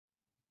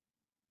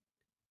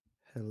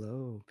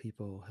Hello,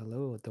 people.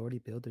 Hello, authority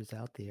builders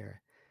out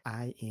there.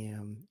 I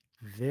am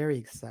very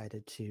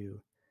excited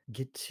to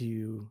get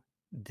to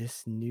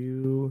this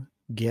new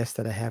guest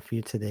that I have for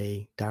you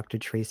today, Dr.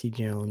 Tracey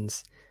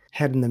Jones.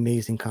 Had an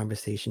amazing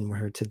conversation with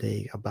her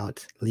today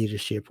about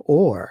leadership,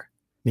 or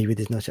maybe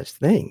there's no such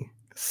thing.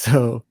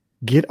 So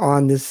get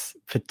on this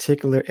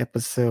particular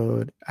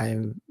episode.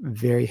 I'm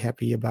very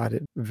happy about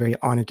it, very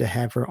honored to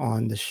have her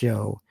on the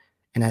show.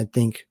 And I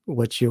think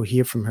what you'll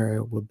hear from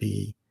her will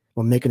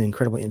make an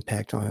incredible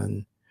impact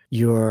on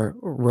your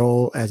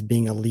role as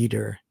being a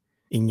leader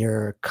in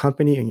your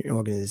company, in your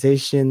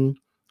organization,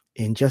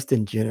 and just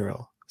in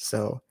general.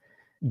 So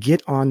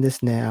get on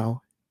this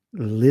now,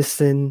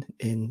 listen,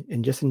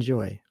 and just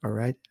enjoy. All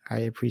right.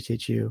 I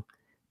appreciate you.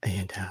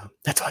 And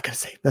that's all I got to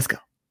say. Let's go.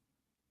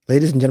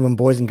 Ladies and gentlemen,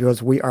 boys and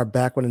girls, we are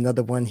back with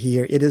another one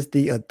here. It is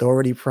the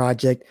Authority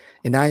Project,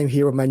 and I am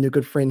here with my new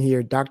good friend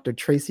here, Dr.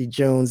 Tracey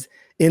Jones,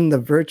 in the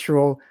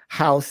virtual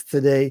house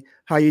today.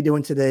 How are you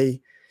doing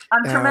today?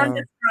 I'm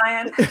tremendous,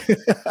 Brian.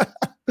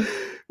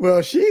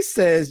 Well, she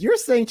says, you're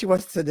saying to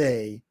us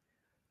today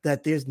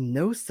that there's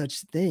no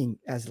such thing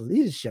as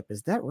leadership.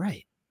 Is that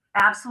right?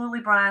 Absolutely,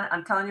 Brian.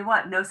 I'm telling you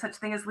what, no such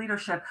thing as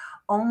leadership,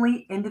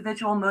 only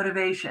individual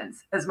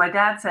motivations. As my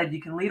dad said,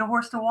 you can lead a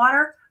horse to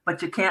water,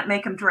 but you can't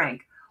make him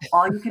drink.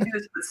 All you can do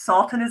is put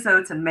salt in his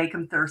oats and make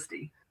him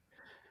thirsty.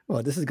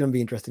 Well, this is going to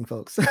be interesting,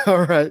 folks.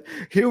 All right,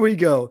 here we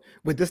go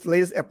with this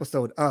latest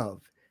episode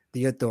of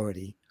The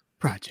Authority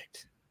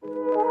Project.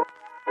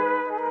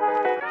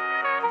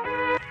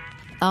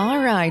 All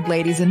right,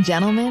 ladies and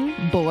gentlemen,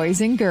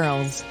 boys and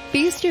girls,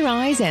 feast your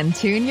eyes and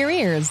tune your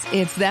ears.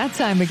 It's that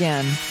time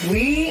again.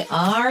 We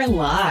are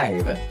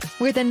live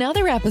with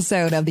another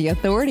episode of The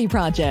Authority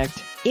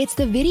Project. It's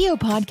the video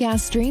podcast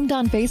streamed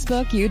on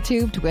Facebook,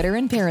 YouTube, Twitter,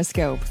 and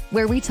Periscope,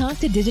 where we talk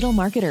to digital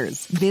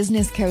marketers,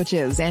 business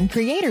coaches, and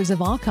creators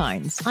of all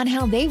kinds on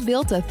how they've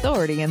built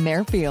authority in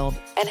their field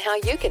and how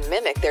you can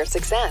mimic their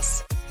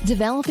success.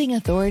 Developing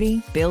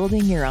authority,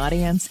 building your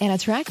audience, and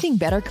attracting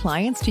better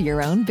clients to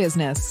your own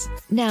business.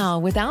 Now,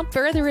 without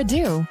further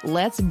ado,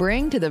 let's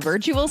bring to the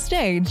virtual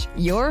stage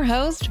your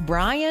host,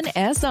 Brian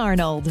S.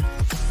 Arnold.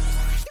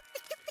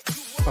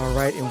 All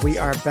right, and we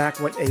are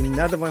back with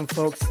another one,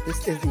 folks.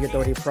 This is the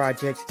Authority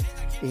Project,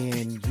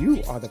 and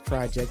you are the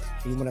project.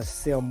 You want to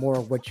sell more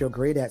of what you're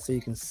great at so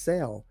you can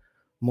sell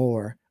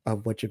more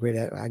of what you're great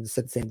at. I just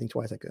said the same thing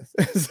twice, I guess.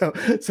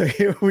 So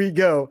here we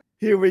go.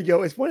 Here we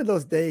go. It's one of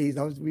those days.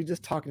 We were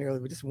just talking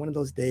earlier. Just one of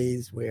those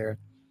days where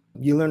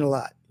you learn a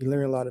lot. You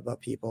learn a lot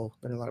about people,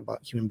 learn a lot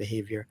about human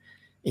behavior.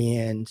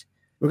 And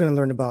we're going to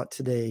learn about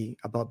today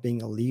about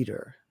being a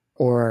leader,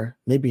 or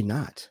maybe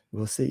not.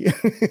 We'll see.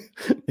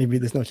 Maybe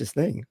there's no such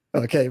thing.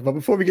 Okay. But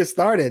before we get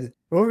started,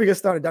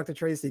 Dr.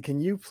 Tracey, can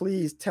you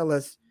please tell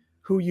us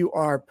who you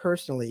are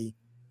personally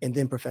and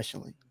then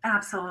professionally?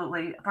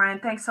 Absolutely. Brian,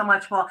 thanks so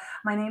much. Well,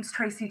 my name's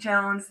Tracey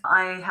Jones.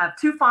 I have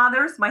two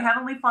fathers. My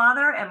heavenly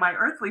father and my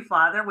earthly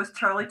father was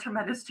Charlie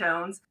Tremendous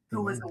Jones,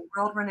 who was a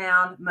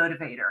world-renowned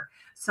motivator.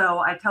 So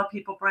I tell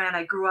people, Brian,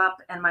 I grew up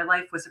and my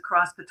life was a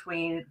cross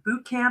between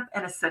boot camp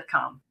and a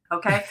sitcom.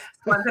 Okay.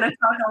 So I'm going to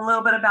talk a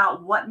little bit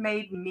about what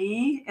made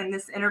me in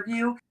this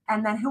interview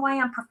and then who I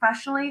am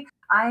professionally.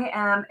 I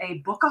am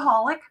a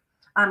bookaholic.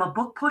 I'm a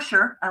book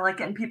pusher. I like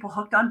getting people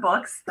hooked on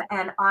books,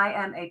 and I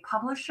am a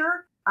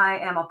publisher. I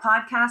am a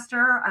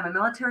podcaster. I'm a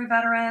military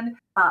veteran,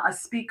 a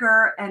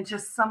speaker, and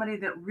just somebody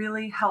that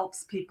really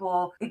helps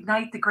people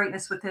ignite the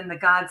greatness within the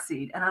God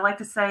seed. And I like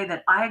to say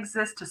that I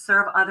exist to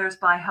serve others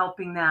by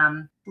helping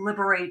them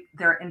liberate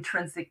their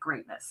intrinsic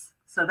greatness.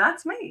 So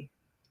that's me.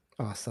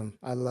 Awesome.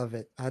 I love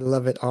it. I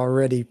love it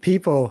already.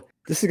 People,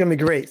 this is going to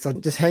be great. So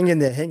just hang in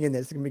there. Hang in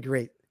there. It's going to be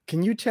great.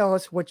 Can you tell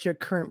us what your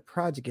current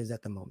project is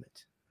at the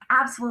moment?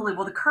 Absolutely.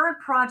 Well, the current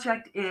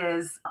project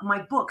is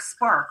my book,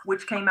 Spark,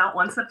 which came out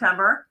 1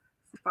 September.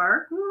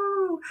 Spark.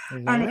 Woo.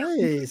 And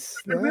Nice.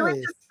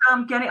 really just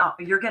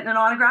you're getting an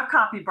autographed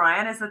copy,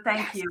 Brian, as a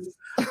thank you.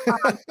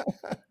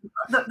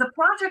 The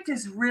project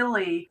is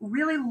really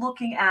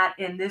looking at,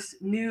 in this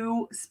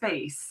new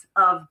space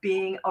of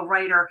being a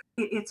writer,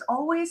 it's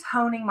always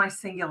honing my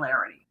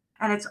singularity,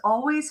 and it's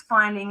always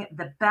finding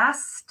the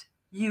best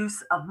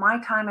use of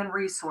my time and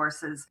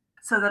resources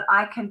so that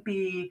I can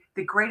be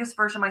the greatest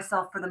version of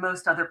myself for the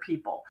most other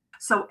people.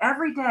 So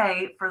every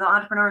day, for the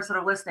entrepreneurs that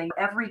are listening,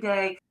 every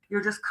day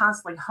you're just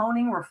constantly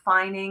honing,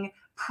 refining,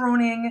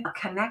 pruning,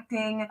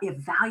 connecting,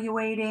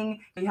 evaluating.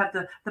 You have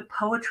the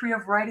poetry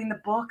of writing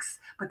the books,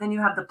 but then you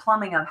have the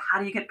plumbing of how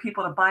do you get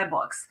people to buy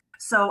books.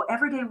 So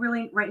every day,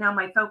 really, right now,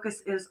 my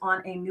focus is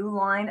on a new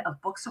line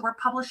of books that we're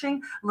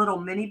publishing, little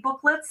mini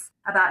booklets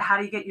about how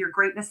do you get your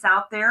greatness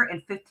out there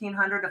in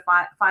 1,500 to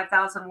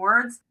 5,000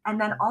 words, and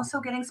then also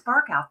getting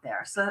Spark out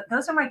there. So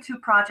those are my two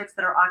projects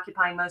that are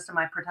occupying most of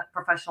my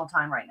professional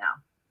time right now.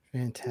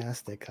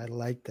 Fantastic. I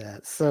like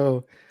that.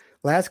 So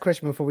last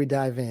question before we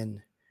dive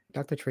in.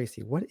 Dr.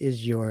 Tracey, what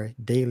is your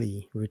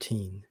daily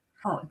routine?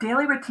 Oh,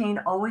 daily routine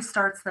always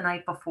starts the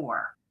night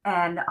before.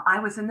 And I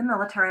was in the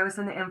military, I was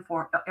in the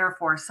Air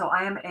Force. So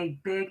I'm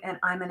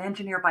an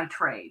engineer by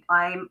trade.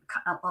 I'm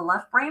a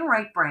left brain,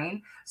 right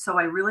brain. So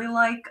I really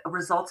like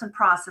results and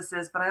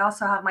processes, but I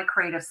also have my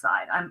creative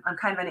side. I'm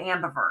kind of an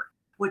ambivert,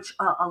 which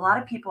a lot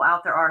of people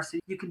out there are. So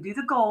you can do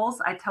the goals.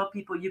 I tell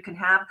people you can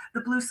have the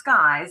blue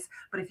skies,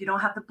 but if you don't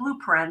have the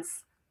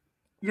blueprints,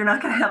 you're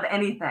not going to have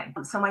anything.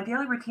 So my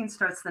daily routine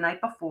starts the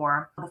night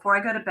before. Before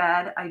I go to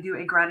bed, I do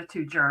a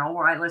gratitude journal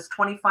where I list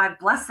 25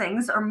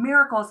 blessings or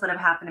miracles that have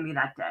happened to me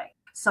that day.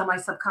 So my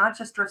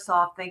subconscious drifts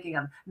off thinking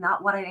of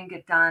not what I didn't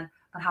get done,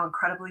 but how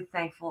incredibly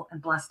thankful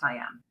and blessed I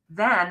am.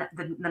 Then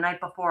the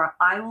night before,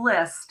 I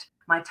list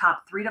my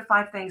top 3 to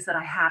 5 things that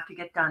I have to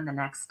get done the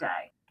next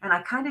day. And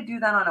I kind of do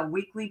that on a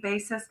weekly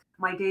basis.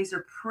 My days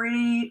are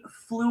pretty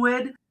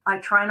fluid. I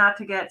try not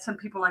to get some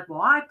people like,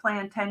 well, I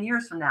plan 10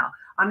 years from now.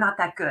 I'm not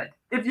that good.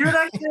 If you're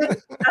that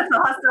good, that's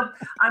awesome.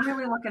 I'm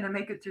really looking to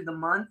make it through the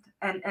month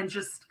and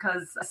just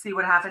because see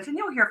what happens. And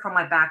you'll hear from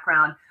my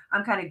background.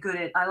 I'm kind of good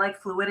at, I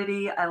like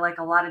fluidity. I like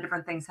a lot of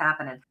different things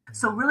happening.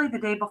 So really the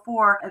day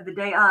before, the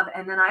day of,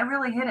 and then I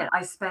really hit it.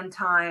 I spend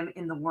time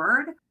in the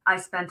word. I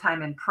spend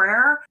time in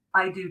prayer.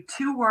 I do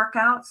 2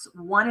 workouts.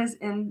 One is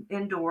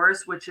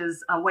indoors, which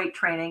is weight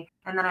training.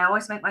 And then I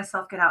always make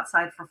myself get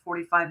outside for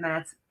 45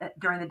 minutes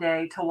during the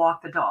day to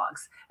walk the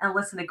dogs and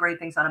listen to great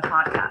things on a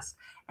podcast.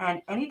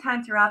 And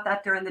anytime throughout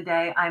that during the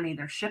day, I'm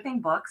either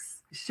shipping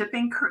books,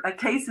 shipping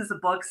cases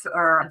of books,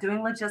 or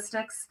doing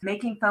logistics,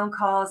 making phone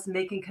calls,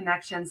 making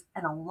connections,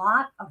 and a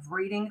lot of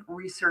reading,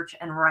 research,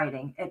 and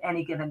writing at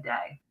any given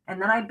day.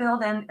 And then I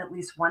build in at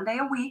least one day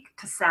a week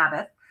to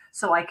Sabbath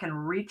so I can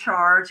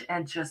recharge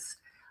and just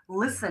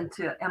listen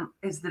to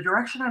is the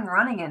direction I'm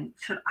running in,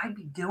 should I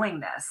be doing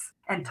this?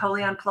 And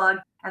totally unplug.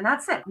 And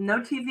that's it. No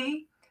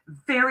TV,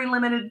 very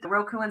limited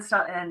Roku and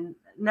stuff and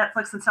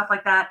Netflix and stuff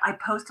like that. I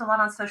post a lot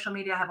on social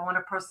media. I have a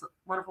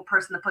wonderful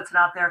person that puts it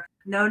out there.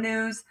 No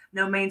news,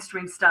 no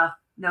mainstream stuff,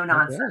 no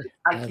nonsense.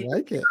 Okay. I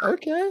like it.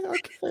 Okay.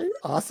 Okay.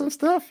 Awesome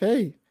stuff.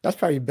 Hey, that's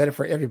probably better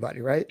for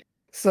everybody, right?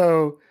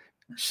 So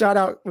shout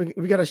out.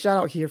 We got a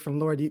shout out here from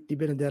Laura Di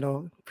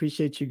Benedetto.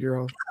 Appreciate you,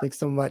 girl. Thanks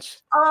so much.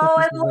 Thank Oh,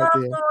 you I so much,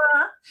 love dear.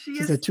 Laura. She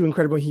She is. said, 2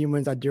 incredible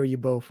humans. I adore you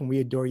both, and we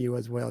adore you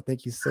as well.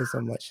 Thank you so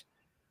much.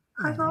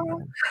 Hi, Laura.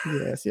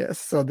 Yes, yes.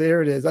 So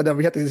there it is. I know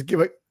we have to just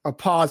give a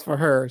pause for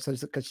her, so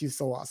because she's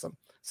so awesome.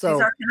 She's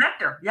So our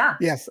connector. Yeah.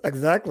 yes,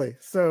 exactly.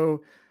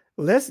 So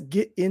let's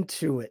get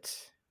into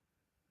it.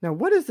 Now,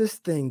 what is this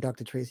thing,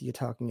 Dr. Tracey, you're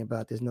talking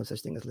about? There's no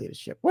such thing as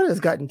leadership. What has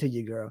gotten to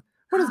you, girl?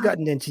 What has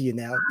gotten into you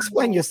now?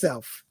 Explain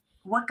yourself.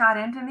 What got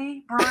into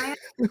me, Brian?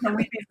 Can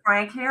we be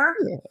frank here?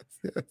 Yes,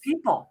 yes.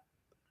 People.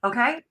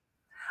 Okay.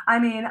 I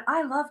mean,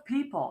 I love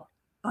people,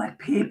 but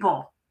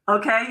people.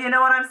 Okay. You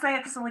know what I'm saying? I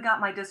recently got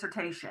my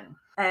dissertation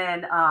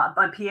and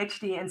my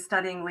PhD in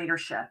studying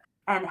leadership.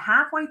 And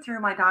halfway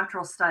through my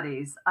doctoral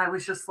studies, I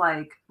was just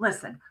like,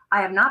 listen,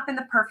 I have not been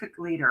the perfect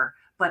leader,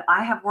 but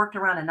I have worked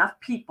around enough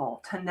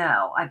people to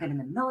know I've been in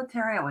the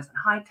military, I was in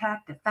high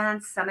tech,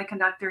 defense,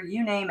 semiconductor,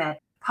 you name it,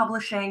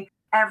 publishing,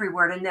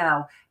 everywhere to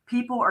know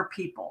people are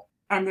people.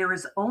 And there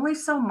is only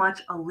so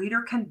much a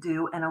leader can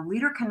do, and a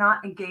leader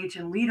cannot engage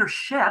in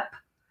leadership,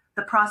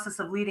 the process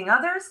of leading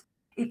others,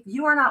 if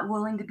you are not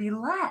willing to be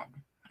led.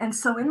 And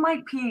so in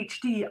my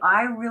PhD,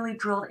 I really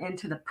drilled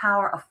into the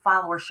power of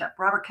followership.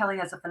 Robert Kelly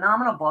has a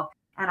phenomenal book,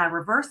 and I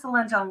reversed the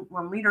lens on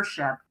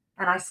leadership,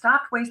 and I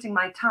stopped wasting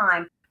my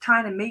time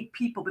trying to make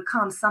people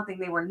become something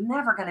they were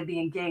never going to be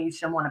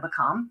engaged and want to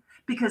become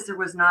because there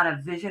was not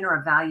a vision or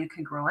a value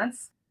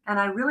congruence. And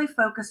I really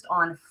focused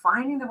on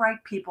finding the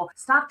right people.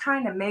 Stop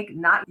trying to make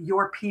not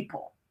your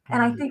people.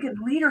 And I think in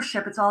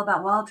leadership, it's all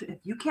about, well, if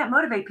you can't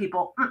motivate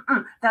people,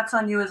 that's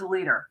on you as a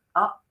leader.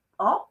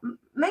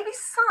 Maybe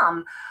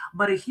some,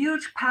 but a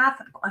huge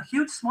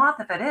swath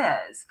of it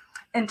is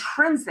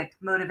intrinsic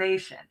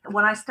motivation.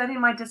 When I studied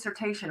my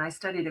dissertation, I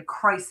studied a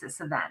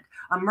crisis event,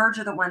 a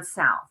merger that went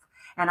south.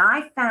 And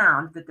I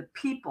found that the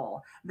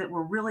people that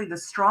were really the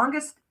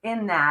strongest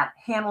in that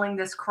handling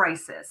this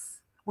crisis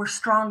were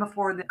strong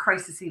before the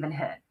crisis even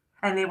hit,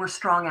 and they were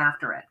strong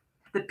after it.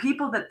 The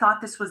people that thought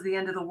this was the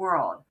end of the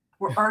world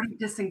were already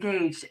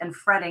disengaged and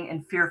fretting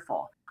and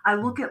fearful. I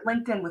look at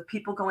LinkedIn with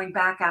people going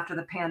back after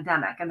the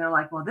pandemic, and they're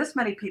like, well, this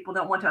many people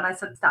don't want to. And I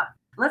said, stop.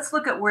 Let's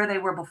look at where they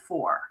were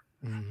before.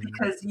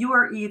 Because you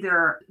are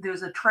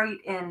there's a trait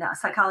in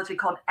psychology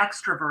called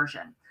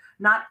extroversion.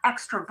 Not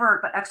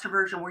extrovert, but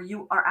extroversion, where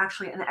you are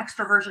actually an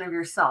extroversion of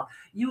yourself.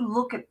 You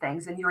look at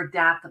things and you're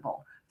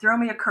adaptable. Throw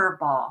me a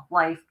curveball,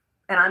 life,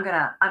 and I'm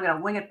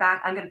gonna wing it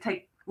back. I'm gonna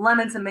take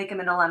lemons and make them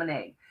into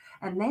lemonade.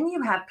 And then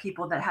you have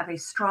people that have a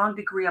strong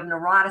degree of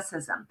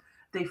neuroticism.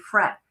 They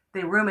fret,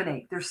 they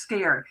ruminate, they're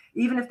scared.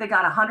 Even if they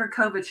got 100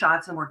 COVID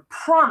shots and were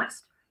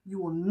promised, you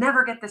will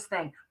never get this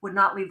thing, would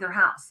not leave their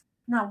house.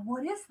 Now,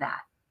 what is that?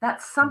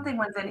 That's something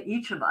within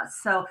each of us.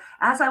 So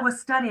as I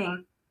was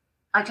studying,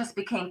 I just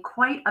became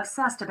quite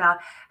obsessed about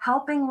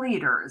helping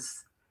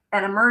leaders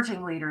and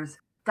emerging leaders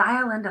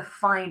dial into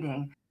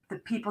finding the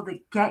people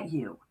that get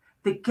you,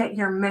 that get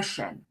your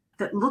mission,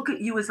 that look at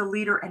you as a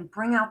leader and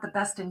bring out the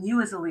best in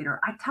you as a leader.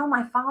 I tell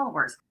my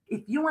followers,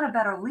 if you want a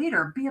better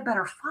leader, be a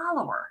better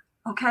follower.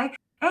 Okay.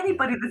 Yeah.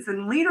 Anybody that's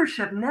in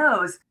leadership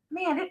knows,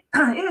 man, it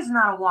is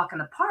not a walk in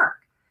the park.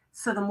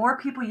 So the more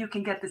people you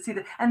can get to see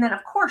that, and then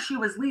of course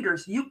you as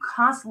leaders, you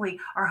constantly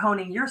are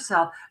honing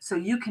yourself so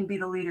you can be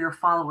the leader your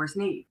followers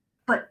need.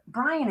 But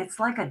Brian, it's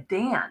like a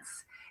dance.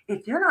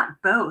 If you're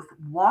not both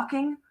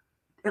walking,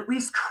 at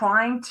least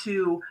trying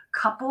to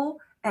couple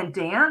and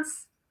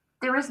dance,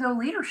 there is no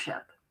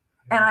leadership.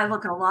 And I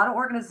look at a lot of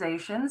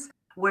organizations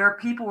where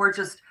people were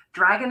just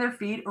dragging their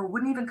feet or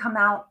wouldn't even come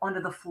out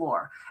onto the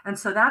floor. And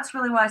so that's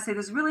really why I say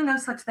there's really no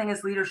such thing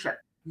as leadership.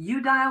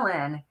 You dial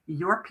in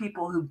your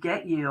people who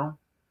get you,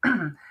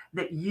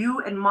 that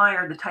you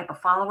admire the type of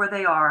follower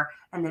they are,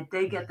 and that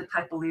they get the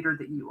type of leader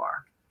that you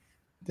are.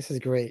 This is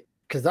great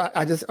because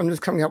I'm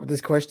just coming up with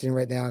this question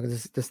right now because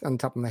it's just on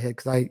top of my head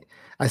because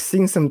I've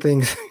seen some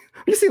things.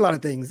 You see a lot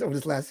of things over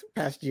this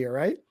past year,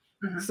 right?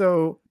 Mm-hmm.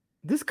 So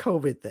this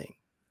COVID thing,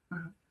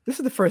 Mm-hmm. this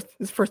is the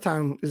first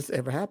time this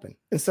ever happened,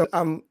 and so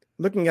I'm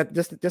looking at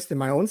just in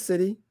my own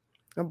city,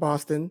 in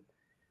Boston,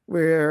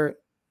 where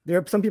there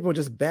are some people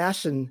just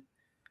bashing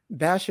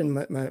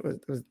the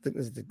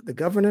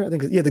governor. I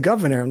think the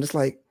governor. I'm just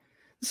like,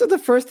 this is the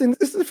first thing.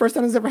 This is the first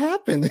time this ever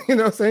happened. You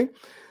know what I'm saying?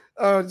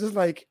 Just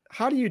like,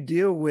 how do you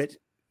deal with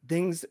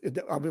things? We're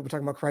talking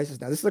about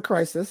crisis now. This is a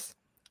crisis,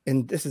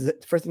 and this is the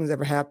first thing that's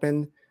ever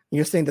happened. And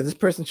you're saying that this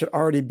person should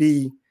already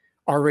be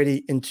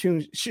in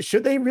tune.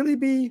 Should they really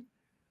be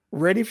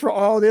ready for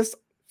all this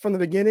from the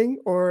beginning,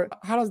 or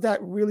how does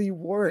that really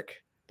work,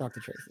 Dr.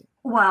 Tracey?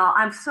 Well,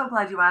 I'm so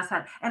glad you asked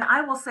that. And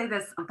I will say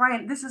this,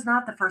 Brian, this is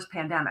not the first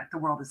pandemic the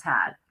world has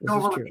had, nor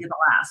will it be the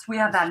last. We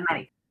have had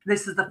many.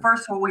 This is the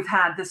first one we've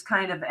had this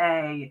kind of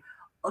a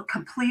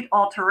complete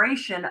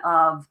alteration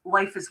of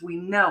life as we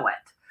know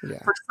it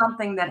for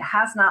something that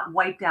has not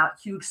wiped out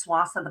huge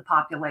swaths of the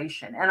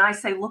population. And I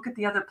say, look at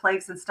the other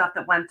plagues and stuff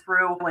that went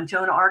through. When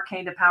Joan of Arc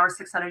came to power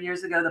 600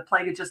 years ago, the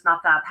plague had just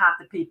knocked out half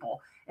the people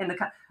in the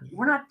country.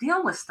 We're not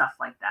dealing with stuff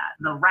like that.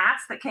 The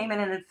rats that came in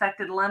and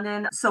infected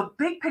London. So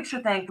big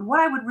picture thing, what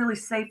I would really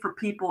say for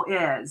people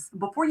is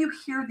before you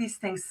hear these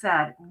things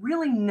said,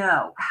 really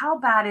know how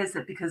bad is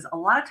it? Because a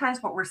lot of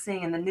times what we're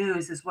seeing in the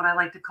news is what I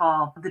like to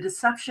call the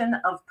deception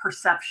of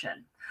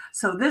perception.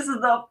 So this is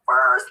the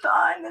first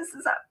time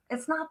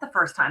it's not the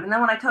first time. And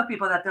then when I tell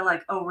people that, they're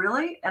like, oh,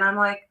 really? And I'm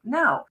like,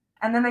 no.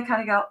 And then they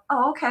kind of go,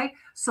 oh, okay.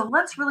 So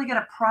let's really get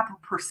a proper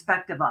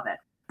perspective of it.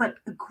 But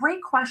a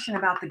great question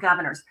about the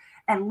governors.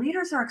 And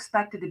leaders are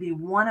expected to be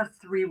one of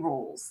three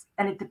roles,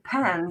 and it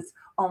depends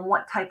on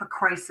what type of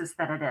crisis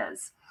that it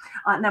is.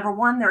 Number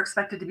one, they're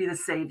expected to be the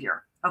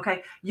savior.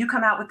 Okay, you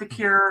come out with the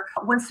cure.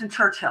 Winston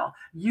Churchill,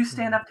 you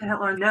stand up to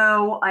Hitler.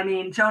 No, I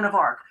mean, Joan of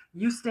Arc,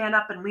 you stand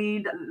up and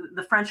lead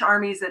the French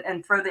armies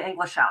and throw the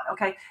English out.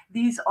 Okay,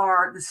 these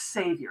are the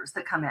saviors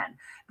that come in.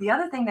 The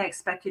other thing they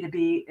expect you to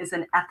be is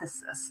an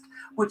ethicist,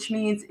 which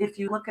means if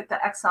you look at the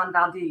Exxon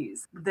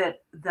Valdez,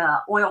 that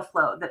the oil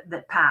flow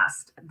that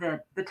passed,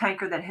 that the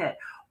tanker that hit,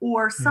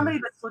 or somebody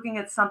that's looking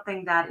at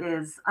something that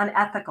is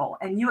unethical,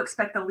 and you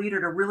expect the leader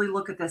to really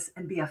look at this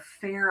and be a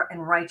fair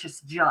and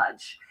righteous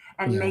judge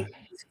and make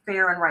things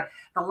fair and right.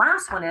 The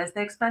last one is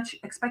they expect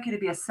you to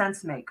be a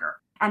sense maker.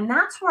 And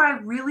that's where I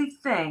really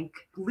think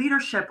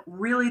leadership,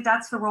 really,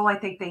 that's the role I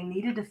think they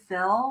needed to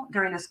fill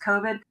during this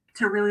COVID,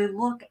 to really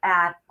look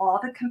at all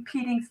the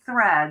competing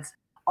threads,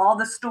 all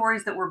the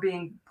stories that were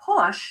being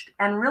pushed,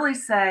 and really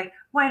say,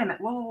 wait a minute,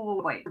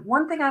 wait.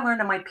 One thing I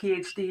learned in my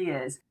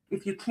PhD is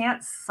if you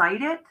can't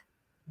cite it,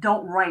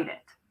 don't write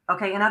it.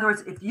 Okay. In other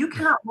words, if you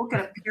cannot look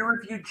at a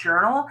peer-reviewed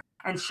journal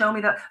and show me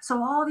that.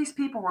 So all these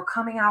people were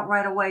coming out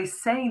right away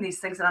saying these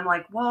things. And I'm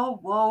like,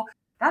 whoa,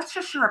 that's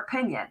just your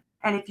opinion.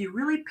 And if you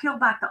really peel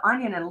back the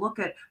onion and look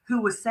at who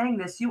was saying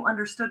this, you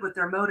understood what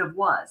their motive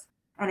was.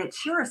 And it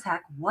sure as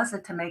heck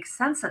wasn't to make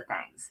sense of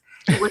things.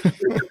 It was to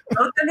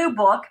promote the new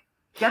book,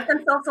 get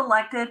themselves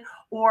elected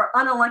or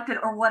unelected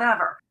or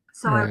whatever.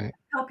 So I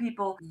tell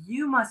people,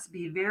 you must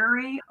be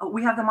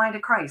we have the mind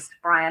of Christ,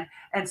 Brian.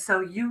 And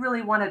so you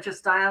really want to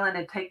just dial in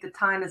and take the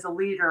time as a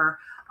leader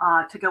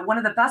to go. One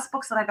of the best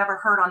books that I've ever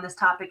heard on this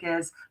topic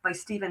is by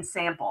Stephen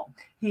Sample.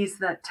 He's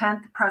the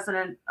 10th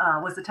president,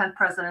 was the 10th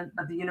president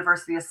of the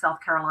University of South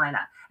Carolina.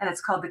 And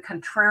it's called The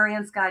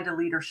Contrarian's Guide to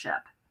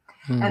Leadership.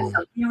 And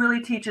so he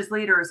really teaches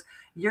leaders,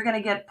 you're going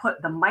to get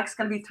the mic's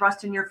going to be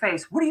thrust in your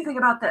face. What do you think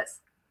about this?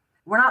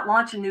 We're not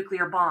launching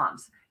nuclear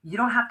bombs. You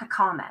don't have to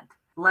comment.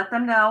 Let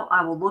them know.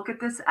 I will look at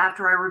this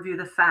after I review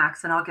the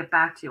facts and I'll get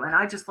back to you. And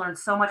I just learned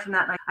so much from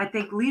that. And I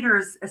think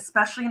leaders,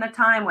 especially in a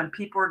time when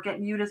people are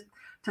getting you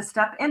to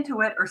step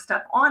into it or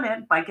step on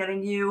it by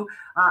getting you,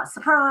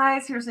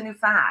 surprise, here's a new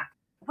fact.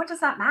 What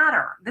does that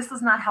matter? This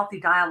is not healthy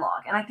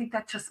dialogue. And I think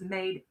that just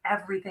made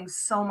everything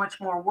so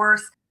much more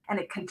worse. And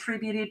it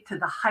contributed to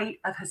the height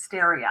of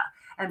hysteria.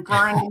 And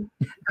Brian,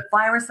 the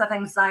virus of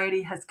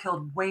anxiety has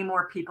killed way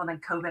more people than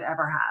COVID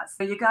ever has.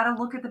 So you got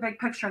to look at the big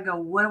picture and go,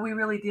 what are we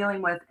really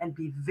dealing with? And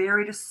be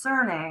very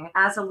discerning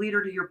as a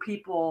leader to your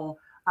people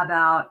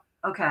about,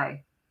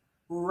 okay,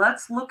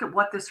 let's look at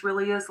what this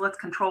really is. Let's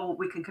control what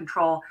we can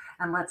control,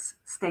 and let's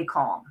stay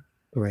calm.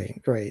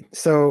 Great, great.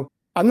 So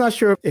I'm not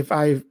sure if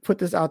I've put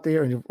this out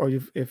there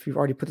if you've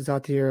already put this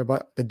out there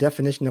about the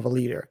definition of a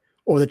leader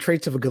or the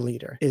traits of a good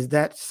leader. Is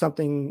that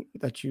something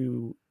that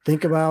you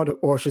think about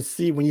or should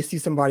see when you see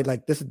somebody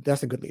like this?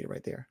 That's a good leader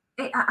right there.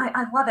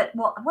 I love it.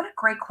 Well, what a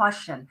great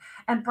question.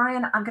 And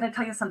Brian, I'm going to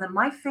tell you something.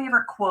 My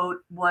favorite quote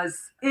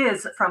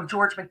is from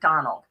George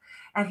MacDonald.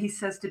 And he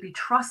says, to be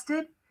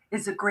trusted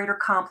is a greater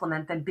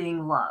compliment than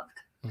being loved.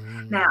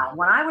 Now,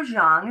 when I was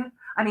young,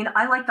 I mean,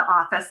 I like The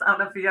Office. I don't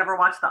know if you ever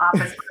watched The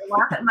Office, but I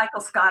laugh at Michael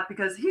Scott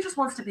because he just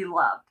wants to be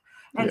loved.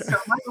 And Yeah. so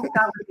Michael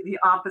Scott would be the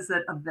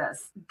opposite of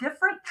this.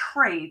 Different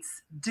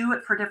traits do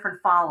it for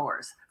different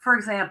followers. For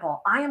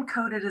example, I am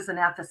coded as an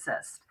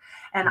ethicist,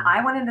 and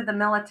I went into the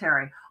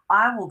military.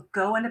 I will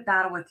go into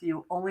battle with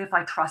you only if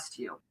I trust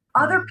you.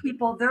 Other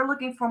people, they're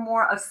looking for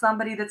more of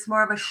somebody that's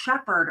more of a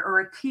shepherd or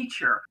a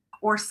teacher,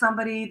 or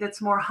somebody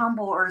that's more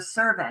humble or a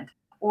servant,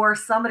 or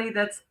somebody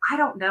that's, I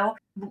don't know,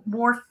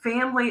 more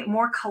family,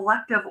 more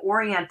collective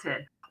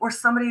oriented, or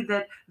somebody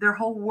that their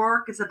whole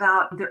work is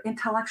about their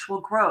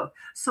intellectual growth.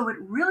 So it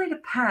really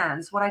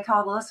depends. What I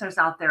tell the listeners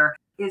out there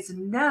is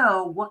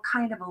know what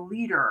kind of a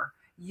leader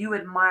you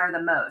admire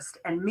the most.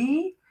 And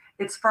me,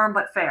 it's firm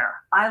but fair.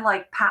 I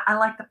like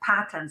the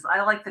Pattons.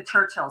 I like the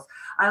Churchills.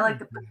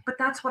 But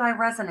that's what I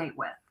resonate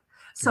with.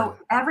 So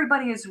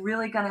everybody is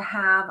really going to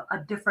have a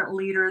different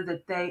leader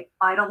that they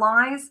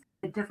idolize,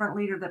 a different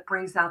leader that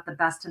brings out the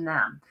best in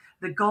them.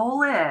 The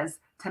goal is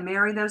to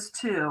marry those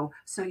two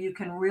so you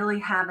can really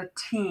have a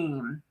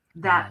team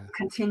that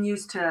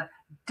continues to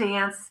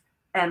dance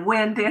and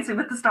win Dancing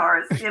with the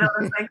Stars. You know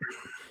what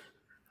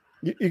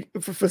I'm saying?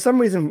 For some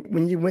reason,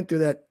 when you went through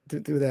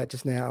that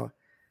just now,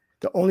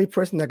 the only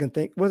person I can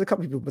think was a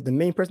couple people, but the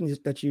main person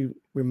that you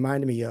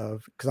reminded me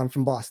of, because I'm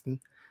from Boston,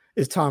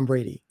 is Tom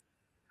Brady.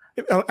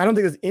 I don't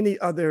think there's any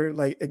other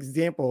like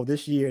example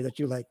this year that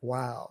you're like,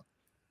 wow,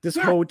 this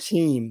whole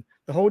team,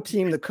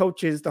 the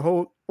coaches, the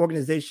whole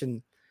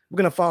organization, we're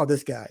gonna follow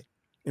this guy,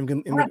 and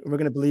we're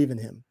gonna believe in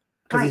him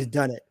because he's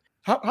done it.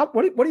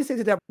 What do you say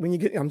to that when you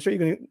get? I'm sure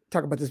you're gonna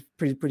talk about this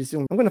pretty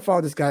soon. I'm gonna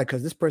follow this guy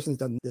because this person's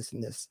done this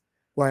and this.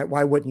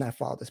 Why wouldn't I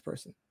follow this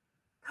person?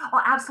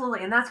 Oh,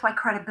 absolutely. And that's why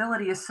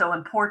credibility is so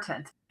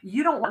important.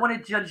 You don't want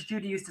to Judge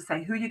Judy used to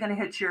say, who are you going to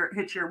hitch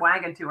your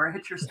wagon to or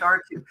hitch your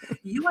star to?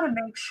 You want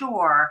to make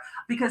sure,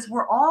 because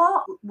we're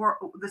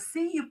the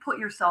sea you put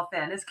yourself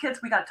in. As kids,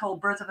 we got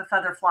told birds of a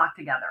feather flock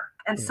together.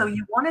 And so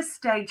you want to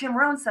stay. Jim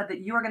Rohn said that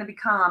you are going to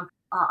become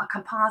a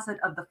composite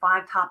of the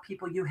 5 top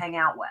people you hang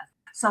out with.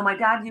 So my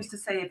dad used to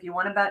say, if you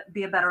want to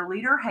be a better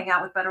leader, hang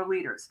out with better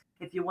leaders.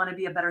 If you want to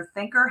be a better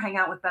thinker, hang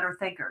out with better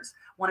thinkers.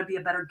 Want to be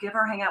a better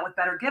giver, hang out with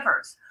better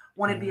givers.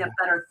 Want to be a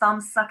better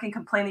thumb-sucking,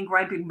 complaining,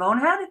 griping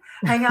bonehead?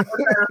 Hang out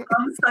with better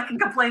thumb-sucking,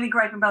 complaining,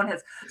 griping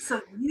boneheads.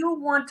 So you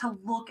want to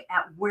look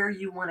at where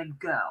you want to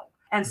go.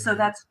 And so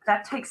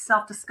that takes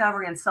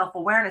self-discovery and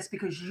self-awareness,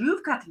 because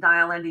you've got to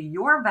dial into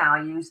your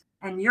values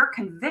and your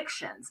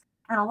convictions.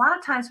 And a lot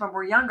of times when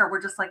we're younger,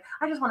 we're just like,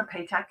 I just want a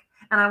paycheck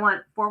and I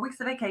want 4 weeks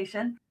of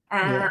vacation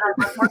and I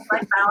want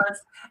work-life balance.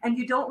 And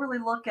you don't really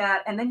look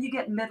at, and then you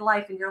get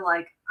midlife and you're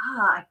like,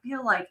 I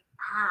feel like,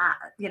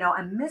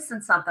 I'm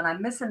missing something.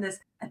 I'm missing this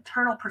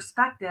eternal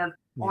perspective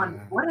on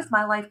what is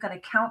my life going to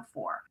count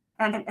for.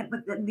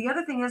 But the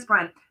other thing is,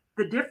 Brian,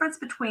 the difference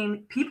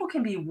between people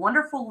can be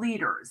wonderful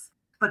leaders,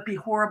 but be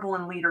horrible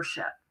in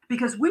leadership,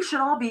 because we should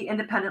all be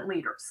independent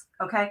leaders.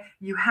 Okay.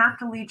 You have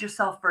to lead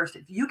yourself first.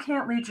 If you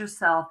can't lead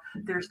yourself,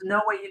 there's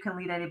no way you can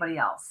lead anybody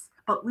else.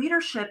 But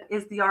leadership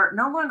is the art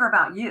no longer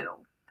about you,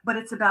 but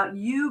it's about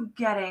you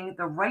getting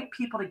the right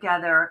people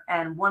together,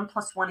 and 1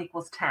 + 1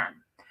 = 10.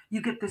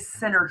 You get this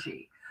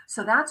synergy.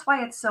 So that's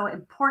why it's so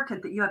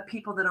important that you have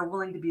people that are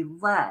willing to be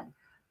led,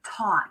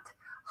 taught,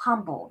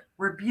 humbled,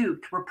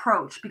 rebuked,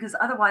 reproached, because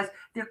otherwise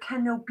there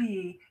cannot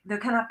be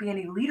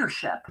any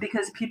leadership,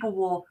 because people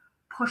will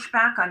push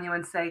back on you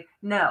and say,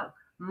 no,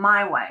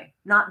 my way,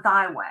 not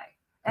thy way.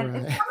 And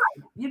it's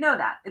pride. You know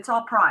that. It's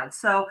all pride.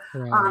 So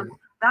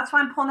that's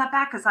why I'm pulling that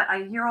back, because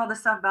I hear all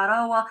this stuff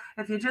about,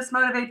 if you just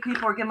motivate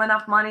people or give them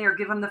enough money or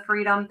give them the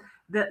freedom,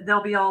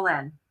 they'll be all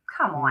in.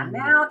 Come on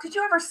now. Did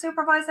you ever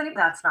supervise anybody?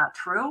 That's not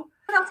true.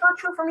 That's not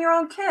true from your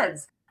own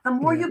kids. The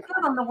more you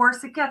give them, the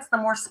worse it gets, the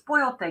more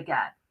spoiled they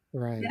get.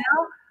 Right.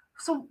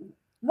 So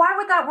why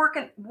would that work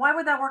in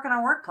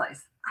our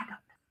workplace? I don't know.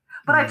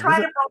 But I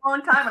tried it for a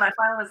long time, and I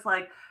finally was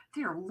like,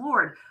 dear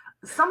Lord,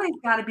 somebody's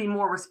got to be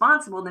more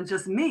responsible than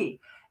just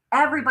me.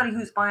 Everybody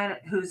who's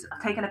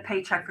taking a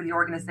paycheck for the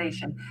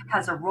organization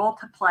has a role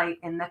to play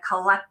in the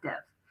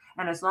collective.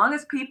 And as long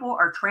as people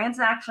are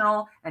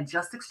transactional and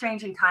just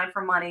exchanging time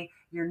for money,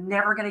 you're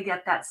never going to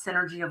get that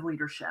synergy of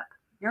leadership.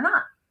 You're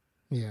not.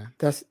 Yeah,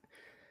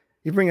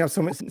 you bring up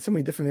so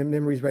many different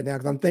memories right now,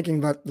 because I'm thinking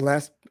about the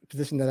last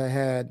position that I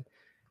had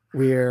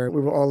where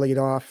we were all laid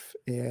off.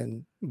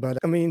 But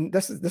I mean,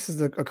 this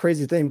is a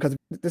crazy thing, because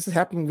this has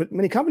happened with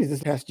many companies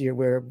this past year,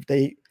 where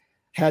they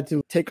had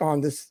to take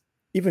on this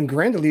even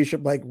grander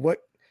leadership, like, what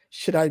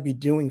should I be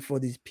doing for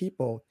these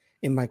people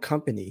in my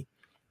company?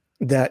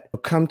 that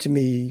come to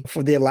me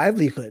for their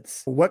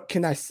livelihoods. What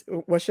should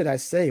I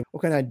say?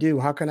 What can I do?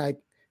 How can I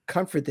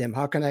comfort them?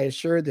 How can I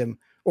assure them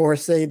or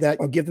say that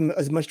or give them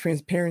as much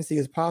transparency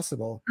as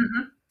possible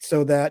Mhm.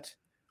 so that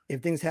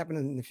if things happen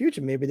in the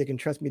future, maybe they can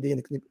trust me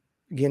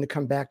again to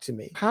come back to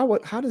me. How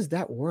does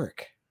that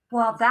work?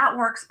 Well, that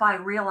works by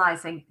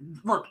realizing,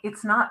 look,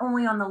 it's not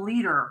only on the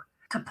leader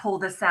to pull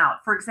this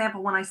out. For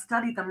example, when I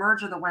studied the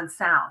merger that went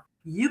south,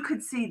 you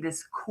could see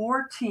this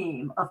core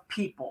team of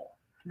people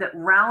that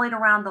rallied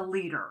around the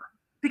leader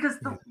because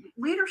Yeah. the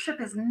leadership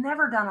is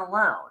never done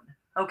alone.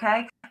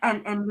 Okay.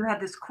 And you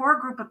had this core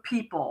group of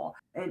people.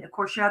 And of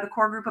course, you had the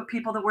core group of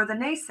people that were the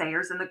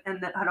naysayers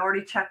and that had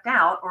already checked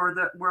out or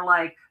that were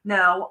like,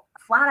 no,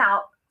 flat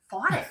out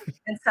fought it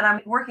and said,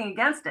 I'm working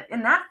against it.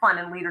 Isn't that fun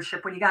in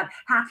leadership when you got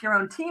half your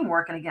own team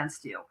working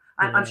against you?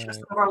 I'm sure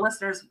some Right. of our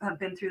listeners have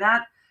been through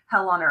that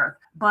hell on earth.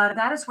 But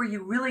that is where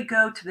you really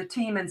go to the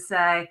team and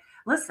say,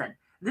 listen,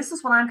 this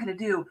is what I'm going to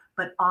do,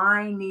 but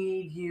I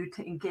need you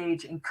to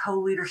engage in co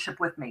leadership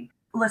with me.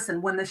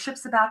 Listen, when the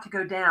ship's about to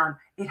go down,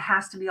 it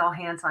has to be all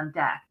hands on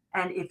deck.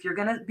 And if you're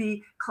going to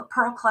be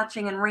pearl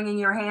clutching and wringing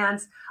your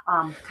hands,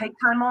 take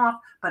time off.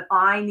 But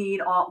I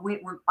need all.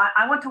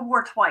 I went to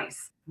war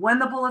twice. When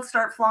the bullets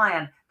start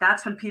flying,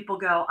 that's when people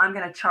go, I'm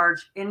going to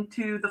charge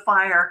into the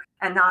fire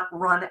and not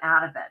run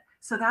out of it.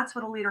 So that's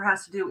what a leader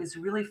has to do is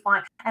really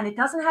find, and it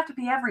doesn't have to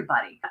be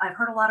everybody. I've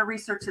heard a lot of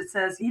research that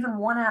says even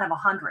 1 out of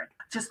 100,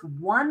 just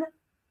one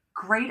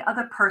great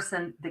other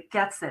person that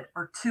gets it,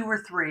 or two or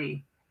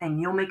three,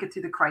 and you'll make it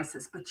through the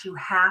crisis. But you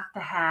have to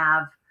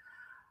have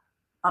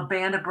a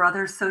band of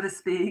brothers, so to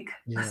speak,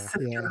 a Yeah. Yeah.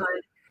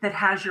 sisterhood that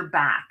has your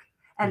back,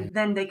 Yeah. and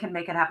then they can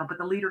make it happen. But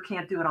the leader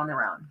can't do it on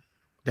their own.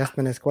 That's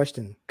my next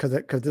question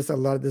because this a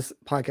lot of this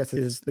podcast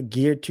is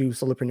geared to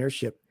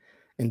solopreneurship,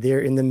 and they're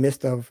in the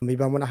midst of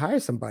maybe I want to hire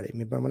somebody,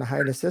 maybe I want to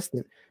hire an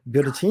assistant,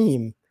 build a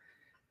team.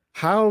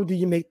 How do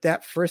you make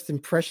that first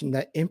impression,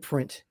 that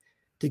imprint,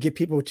 to get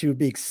people to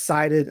be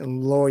excited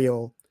and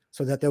loyal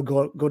so that they'll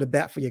go to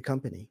bat for your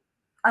company?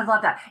 I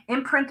love that.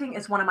 Imprinting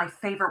is one of my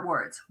favorite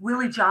words.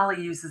 Willie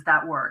Jolly uses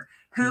that word.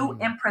 Who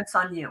Mm, imprints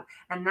on you?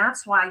 And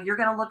that's why you're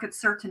going to look at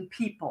certain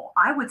people.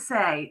 I would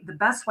say the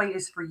best way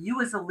is for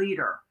you as a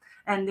leader.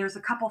 And there's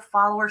a couple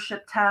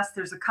followership tests,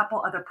 there's a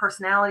couple other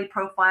personality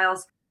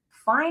profiles.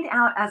 Find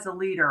out as a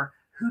leader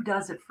who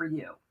does it for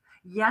you.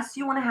 Yes,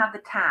 you want to have the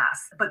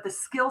task, but the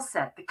skill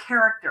set, the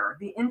character,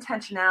 the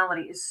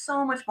intentionality is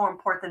so much more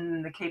important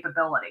than the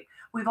capability.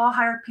 We've all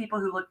hired people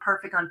who look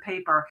perfect on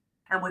paper,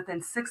 and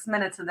within 6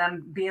 minutes of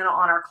them being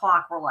on our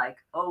clock, we're like,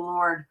 oh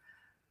Lord,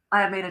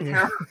 I have made a yeah.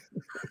 terrible.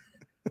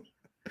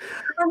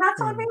 And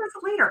that's on me Mm, as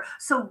a leader.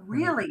 So right.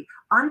 really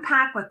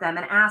unpack with them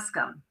and ask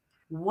them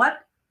what,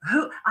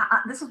 who,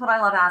 this is what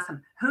I love asking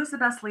them. Who's the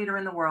best leader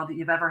in the world that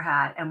you've ever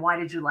had? And why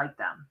did you like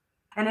them?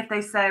 And if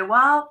they say,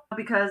 well,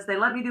 because they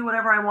let me do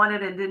whatever I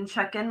wanted and didn't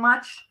check in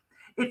much,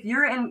 if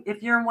you're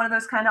in one of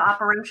those kind of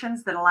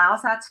operations that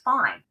allows that's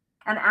fine.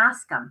 And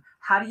ask them,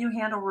 how do you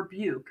handle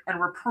rebuke and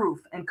reproof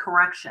and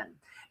correction?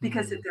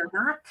 Because if Mm,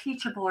 they're not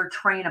teachable or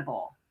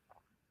trainable,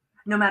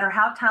 no matter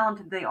how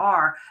talented they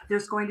are,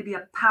 there's going to be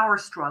a power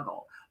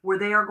struggle where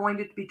they are going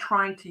to be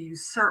trying to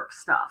usurp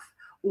stuff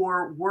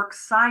or work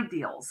side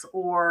deals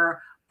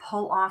or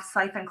pull off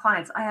siphon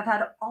clients. I have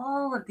had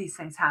all of these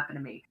things happen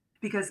to me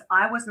because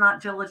I was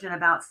not diligent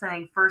about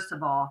saying, first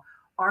of all,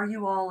 are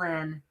you all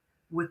in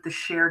with the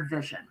shared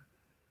vision?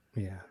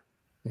 yeah.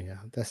 Yeah.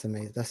 That's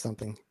amazing. That's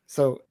something.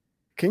 So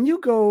can you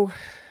go?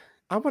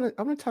 I want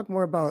to talk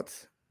more about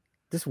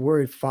this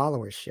word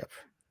followership.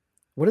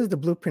 What is the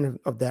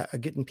blueprint of that,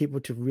 of getting people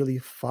to really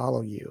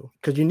follow you?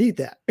 Because you need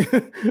that,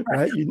 Right.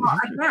 right? Well,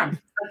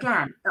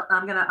 again,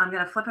 I'm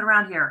gonna flip it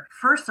around here.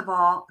 First of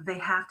all, they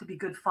have to be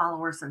good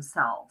followers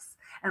themselves.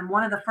 And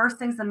one of the first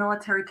things the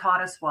military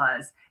taught us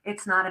was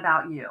it's not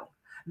about you.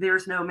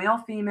 There's no male,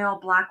 female,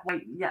 black,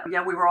 white. Yeah,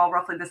 yeah, we were all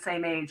roughly the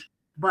same age.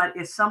 But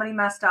if somebody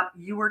messed up,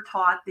 you were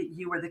taught that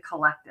you were the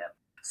collective.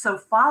 So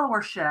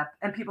followership,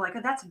 and people are like,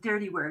 oh, that's a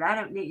dirty word. I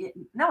don't need it.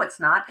 No, it's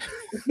not.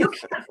 If you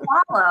can't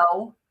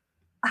follow,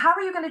 how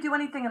are you going to do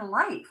anything in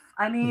life?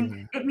 I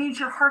mean, Yeah, it means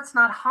your heart's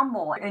not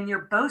humble and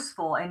you're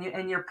boastful and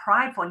you're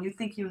prideful and you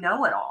think you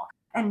know it all.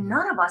 And yeah,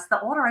 none of us,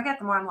 the older I get,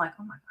 the more I'm like,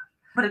 oh my God.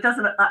 But it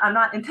doesn't, I'm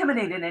not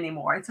intimidated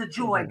anymore. It's a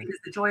joy right, because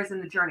the joy is in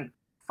the journey.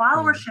 yeah,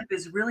 Followership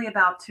is really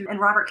about to, and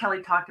Robert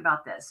Kelly talked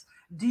about this.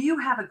 Do you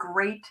have a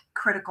great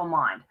critical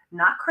mind?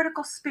 Not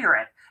critical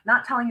spirit,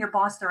 not telling your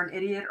boss they're an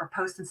idiot or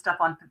posting stuff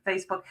on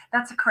Facebook.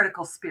 That's a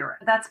critical spirit.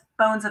 That's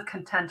bones of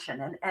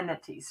contention and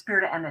enmity,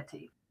 spirit of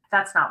enmity.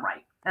 That's not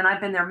right. And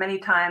I've been there many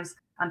times.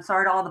 I'm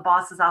sorry to all the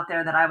bosses out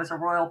there that I was a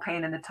royal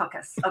pain in the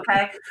tuchus.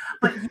 Okay.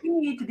 But you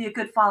need to be a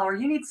good follower.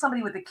 You need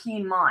somebody with a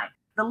keen mind.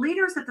 The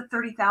leaders at the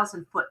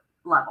 30,000 foot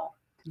level,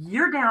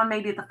 you're down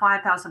maybe at the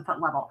 5,000 foot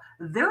level.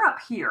 They're up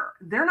here.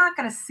 They're not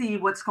going to see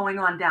what's going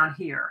on down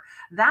here.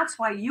 That's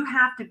why you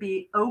have to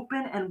be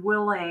open and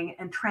willing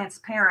and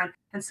transparent.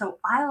 And so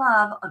I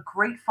love a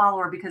great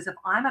follower because if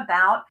I'm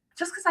about,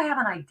 just because I have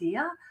an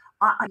idea,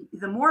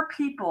 The more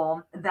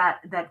people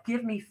that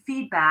give me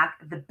feedback,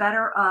 the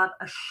better of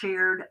a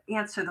shared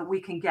answer that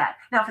we can get.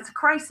 Now, if it's a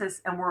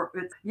crisis and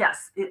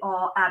yes, it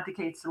all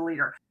abdicates to the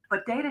leader.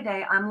 But day to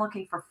day, I'm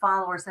looking for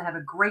followers that have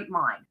a great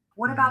mind.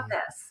 What about Mm,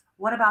 this?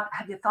 What about,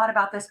 have you thought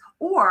about this?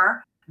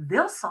 Or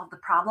they'll solve the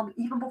problem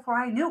even before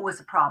I knew it was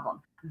a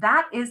problem.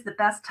 That is the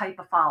best type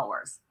of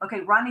followers.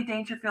 Okay, Rodney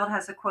Dangerfield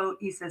has a quote.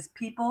 He says,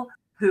 people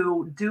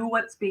who do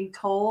what's being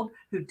told,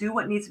 who do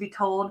what needs to be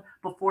told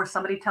before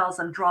somebody tells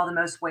them draw the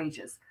most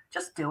wages.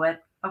 Just do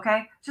it.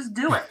 Okay, just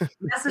do it.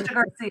 Message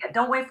Garcia.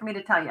 Don't wait for me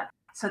to tell you.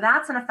 So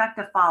that's an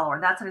effective follower.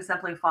 That's an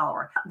exemplary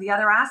follower. The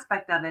other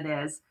aspect of it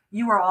is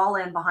you are all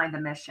in behind the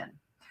mission.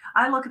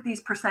 I look at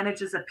these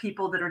percentages of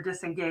people that are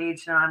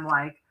disengaged and I'm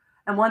like,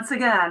 and once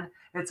again,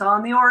 it's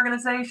on the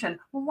organization.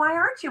 Well, why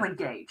aren't you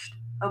engaged?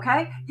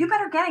 Okay, you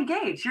better get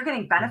engaged. You're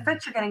getting mm,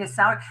 benefits, you're getting a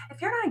salary.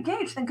 If you're not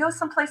engaged, then go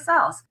someplace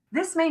else.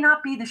 This may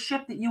not be the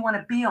ship that you want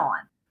to be on,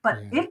 but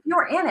yeah. if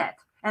you're in it,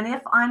 and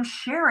if I'm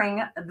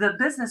sharing the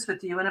business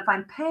with you, and if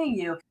I'm paying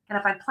you, and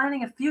if I'm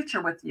planning a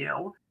future with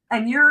you,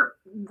 and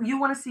you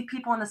want to see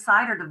people on the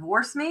side or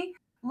divorce me,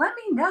 let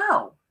me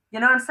know. You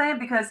know what I'm saying?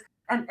 Because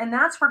and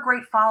that's where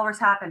great followers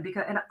happen.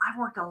 Because and I've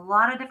worked a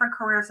lot of different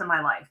careers in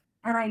my life,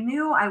 and I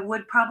knew I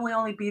would probably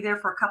only be there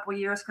for a couple of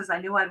years because I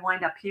knew I'd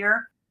wind up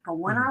here. But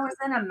when Mhm. I was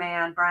in a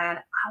man, Brian,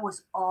 I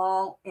was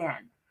all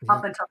in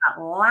up Yeah. until that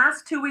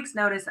last 2 weeks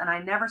notice, and I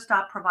never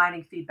stopped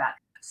providing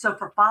feedback. So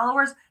for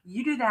followers,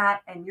 you do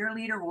that, and your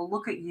leader will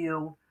look at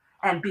you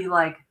and be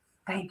like,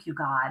 "Thank you,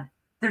 God."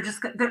 They're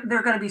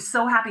going to be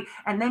so happy,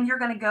 and then you're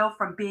going to go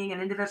from being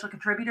an individual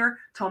contributor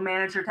to a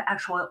manager to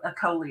actual a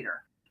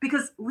co-leader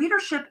because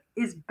leadership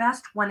is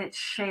best when it's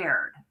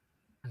shared.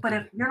 But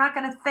if Okay. you're not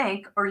going to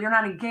think or you're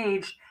not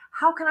engaged,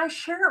 how can I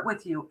share it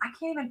with you? I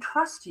can't even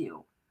trust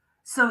you.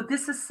 So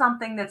this is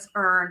something that's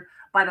earned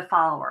by the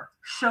follower.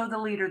 Show the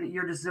leader that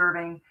you're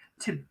deserving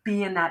to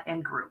be in that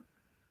in group.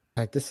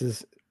 Like this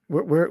is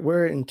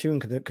we're in tune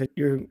because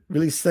you're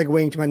really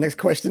segueing to my next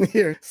question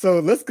here. So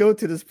let's go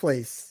to this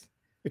place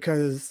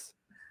because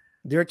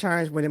there are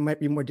times when it might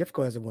be more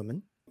difficult as a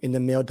woman in the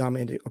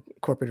male-dominated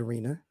corporate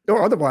arena,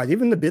 or otherwise,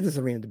 even the business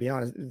arena. To be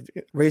honest,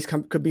 race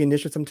could be an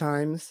issue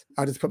sometimes.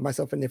 I'll just put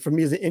myself in there. For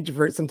me as an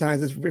introvert,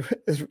 sometimes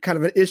it's kind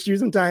of an issue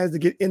sometimes to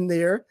get in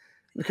there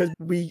because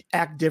we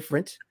act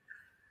different.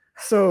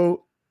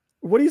 So,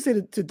 what do you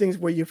say to things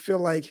where you feel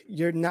like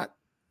you're not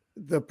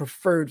the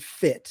preferred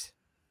fit,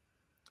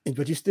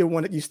 but you still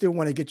want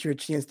to get your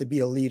chance to be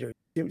a leader.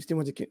 You still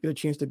want to get a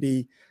chance to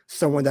be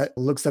someone that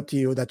looks up to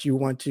you, that you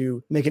want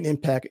to make an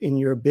impact in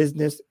your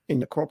business, in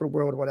the corporate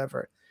world,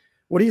 whatever.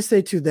 What do you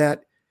say to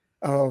that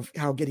of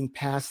how getting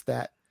past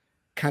that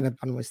kind of,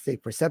 I don't want to say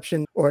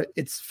perception or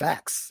it's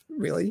facts,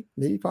 really,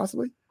 maybe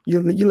possibly?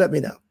 You let me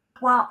know.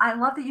 Well, I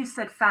love that you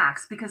said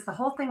facts because the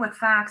whole thing with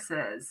facts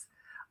is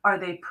are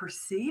they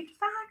perceived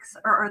facts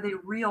or are they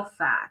real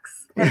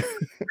facts? And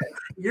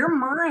your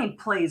mind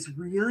plays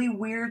really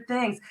weird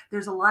things.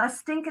 There's a lot of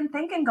stinking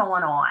thinking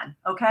going on.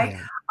 Okay.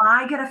 Yeah.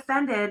 I get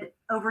offended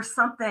over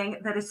something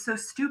that is so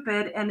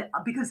stupid. And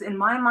because in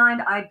my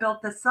mind, I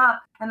built this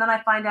up and then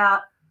I find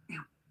out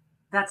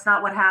that's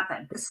not what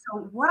happened.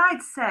 So, what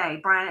I'd say,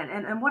 Brian,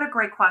 and what a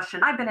great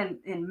question. I've been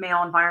in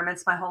male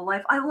environments my whole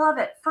life. I love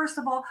it. First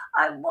of all,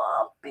 I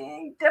love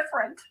being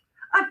different.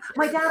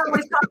 My dad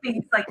always taught me,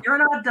 he's like, you're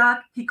not a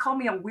duck. He called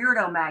me a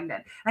weirdo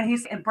magnet. And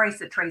he's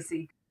embrace it,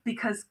 Tracy,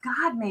 because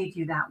God made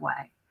you that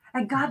way.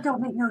 And God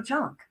don't make no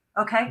junk.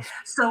 Okay.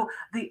 So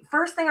the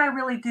first thing I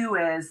really do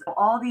is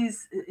all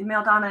these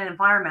male dominant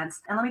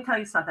environments. And let me tell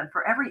you something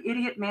for every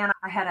idiot man,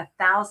 I had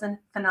 1,000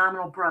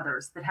 phenomenal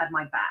brothers that had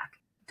my back.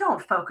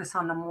 Don't focus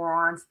on the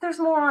morons. There's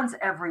morons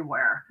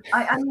everywhere.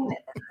 I mean,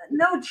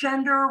 no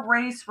gender,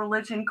 race,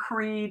 religion,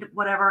 creed,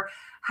 whatever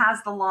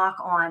has the lock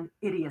on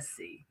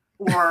idiocy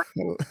or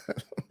I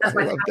as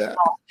my dad love that.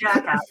 calls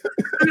jackass.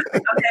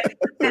 Okay.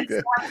 And so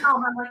Okay. I tell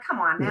them, I'm like, come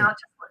on Yeah. now,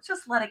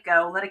 just let it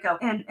go,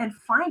 and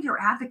find your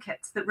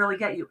advocates that really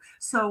get you.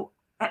 So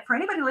for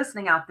anybody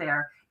listening out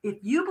there, if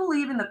you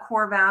believe in the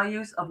core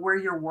values of where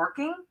you're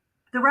working,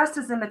 the rest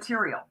is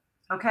immaterial.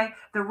 Okay.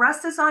 The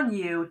rest is on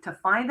you to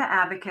find the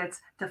advocates,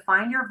 to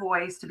find your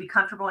voice, to be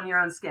comfortable in your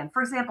own skin.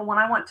 For example, when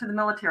I went to the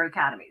military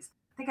academies,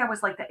 I think I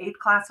was like the eighth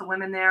class of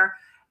women there.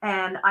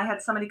 And I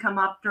had somebody come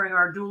up during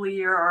our dually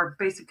year or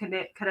basic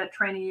cadet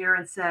training year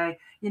and say,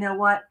 you know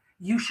what?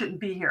 You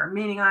shouldn't be here,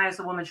 meaning I, as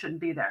a woman, shouldn't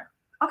be there.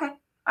 Okay.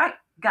 All right.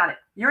 Got it.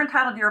 You're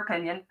entitled to your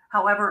opinion,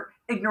 however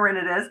ignorant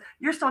it is.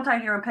 You're still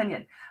entitled to your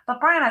opinion.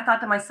 But Brian, I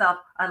thought to myself,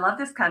 I love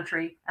this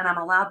country and I'm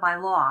allowed by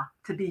law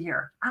to be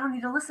here. I don't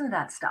need to listen to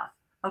that stuff.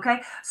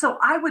 Okay. So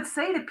I would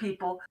say to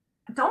people,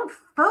 don't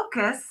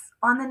focus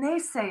on the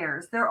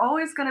naysayers. They're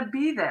always going to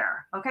be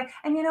there. Okay.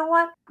 And you know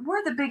what?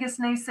 We're the biggest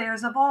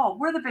naysayers of all.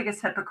 We're the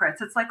biggest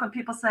hypocrites. It's like when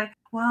people say,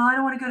 well, I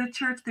don't want to go to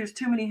church. There's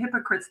too many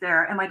hypocrites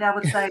there. And my dad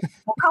would say,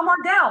 well, come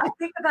on down. I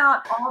think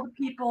about all the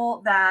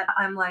people that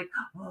I'm like,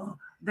 oh,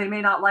 they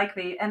may not like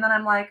me. And then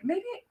I'm like,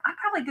 maybe I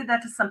probably did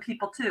that to some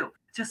people too.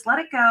 Just let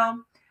it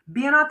go.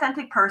 Be an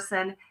authentic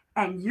person.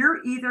 And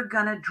you're either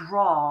going to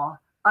draw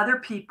other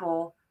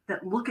people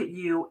that look at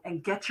you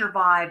and get your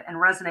vibe and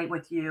resonate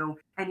with you,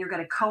 and you're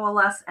going to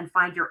coalesce and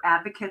find your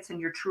advocates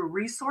and your true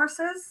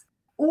resources,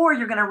 or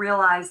you're going to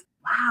realize,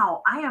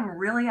 wow, I am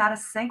really out of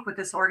sync with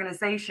this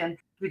organization.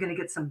 You're going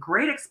to get some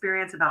great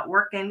experience about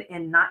working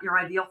in not your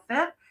ideal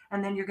fit,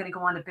 and then you're going to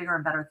go on to bigger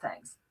and better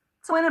things.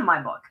 So, in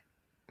my book.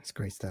 It's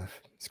great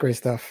stuff. It's great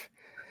stuff.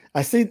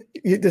 I see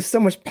there's so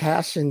much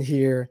passion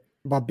here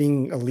about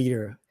being a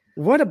leader.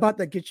 What about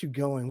that gets you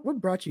going? What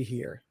brought you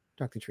here,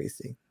 Dr.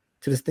 Tracey,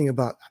 to this thing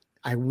about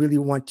I really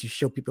want to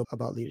show people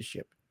about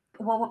leadership?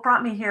 Well, what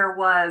brought me here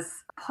was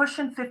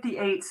pushing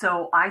 58.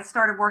 So I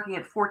started working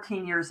at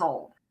 14 years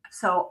old.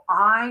 So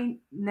I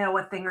know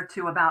a thing or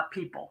two about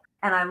people.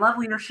 And I love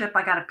leadership.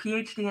 I got a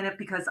PhD in it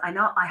because I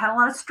know I had a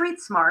lot of street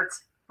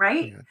smarts,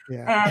 right? Yeah,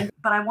 yeah,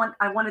 But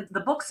I wanted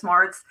the book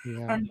smarts.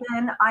 yeah. And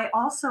then I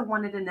also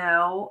wanted to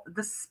know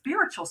the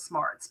spiritual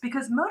smarts,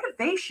 because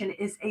motivation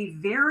is a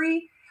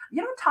very,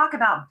 you don't talk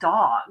about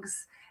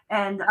dogs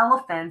and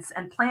elephants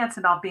and plants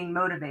about being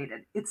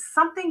motivated. It's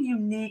something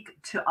unique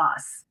to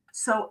us.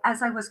 So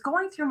as I was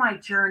going through my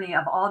journey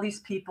of all these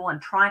people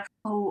and trying,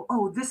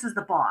 this is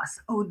the boss.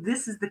 Oh,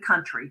 this is the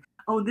country.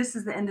 Oh, this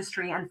is the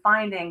industry. And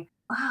finding,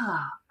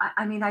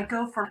 I mean, I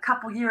go for a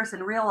couple years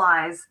and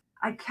realize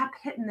I kept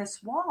hitting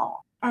this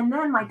wall. And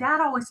then my dad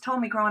always told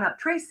me growing up,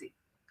 Tracy,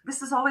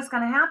 this is always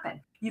going to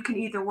happen. You can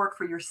either work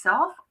for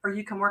yourself or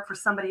you can work for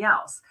somebody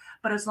else.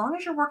 But as long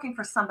as you're working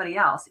for somebody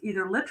else,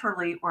 either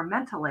literally or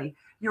mentally,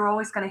 you're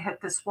always going to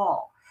hit this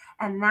wall.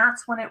 And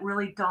that's when it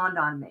really dawned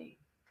on me.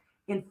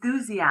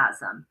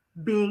 Enthusiasm,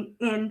 being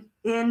in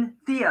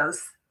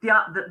theos,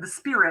 the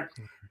spirit,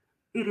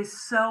 it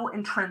is so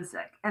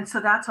intrinsic. And so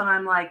that's when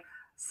I'm like,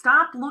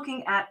 stop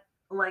looking at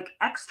like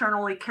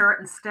externally carrot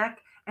and stick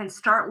and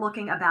start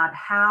looking about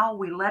how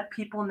we let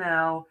people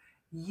know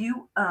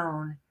you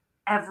own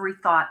every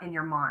thought in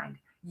your mind.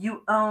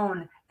 You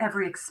own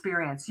every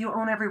experience. You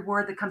own every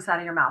word that comes out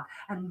of your mouth.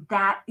 And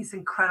that is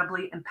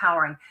incredibly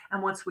empowering.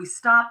 And once we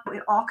stop,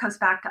 it all comes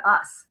back to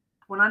us.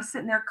 When I'm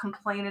sitting there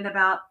complaining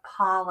about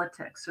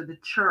politics or the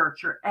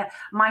church or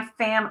my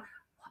family,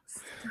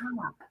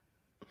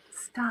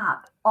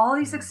 stop. All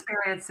these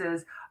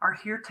experiences are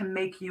here to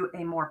make you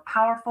a more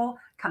powerful,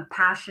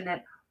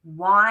 compassionate,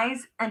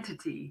 wise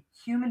entity,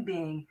 human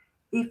being,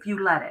 if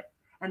you let it.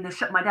 And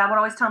my dad would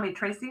always tell me,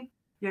 Tracy,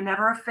 you're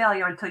never a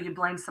failure until you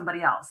blame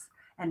somebody else.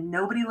 And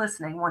nobody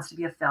listening wants to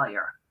be a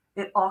failure.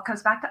 It all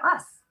comes back to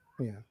us.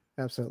 Yeah,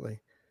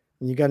 absolutely.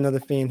 And you got another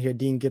fan here,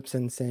 Dean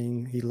Gibson,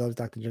 saying he loves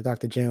Dr.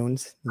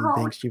 Jones. He Oh,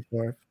 thanks you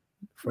for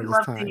we this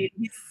love time. Dean.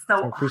 He's So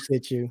so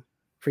appreciate you.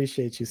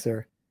 Appreciate you,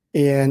 sir.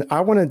 And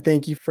I want to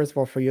thank you, first of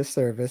all, for your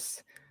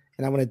service.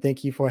 And I want to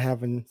thank you for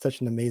having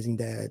such an amazing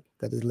dad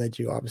that has led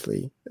you,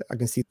 obviously. I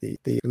can see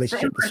the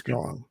relationship is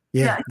strong.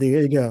 Yeah, Yeah.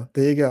 there you go.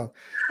 There you go.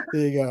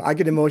 There you go. I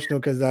get emotional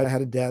because I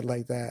had a dad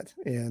like that.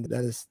 And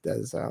that is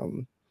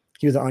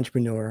he was an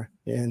entrepreneur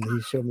and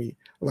he showed me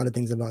a lot of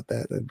things about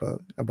that,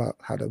 about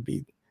how to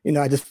be,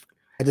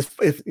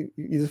 if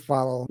you just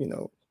follow,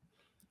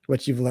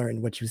 what you've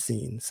learned, what you've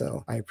seen.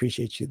 So I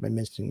appreciate you by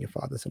mentioning your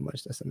father so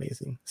much. That's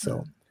amazing.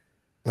 So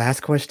last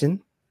question.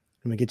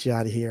 I'm gonna get you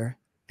out of here.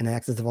 And I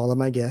ask this of all of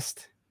my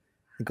guests.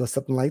 It goes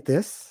something like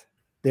this.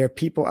 There are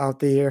people out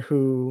there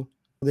who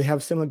they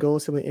have similar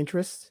goals, similar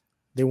interests.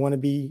 They want to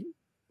be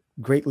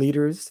great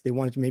leaders. They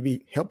want to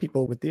maybe help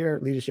people with their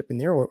leadership in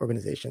their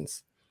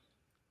organizations.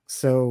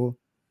 So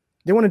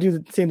they want to do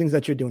the same things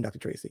that you're doing, Dr.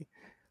 Tracey.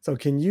 So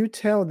can you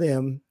tell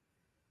them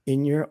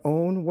in your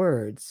own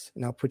words,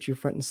 and I'll put you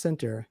front and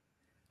center,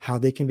 how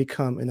they can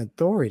become an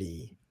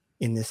authority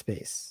in this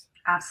space?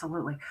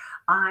 Absolutely.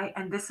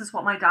 And this is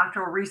what my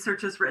doctoral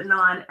research is written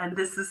on, and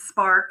this is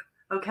Spark,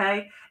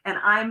 okay? And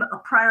I'm a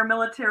prior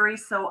military,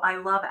 so I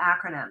love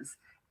acronyms.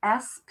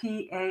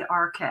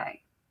 SPARK,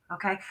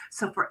 okay?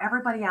 So for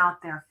everybody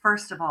out there,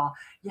 first of all,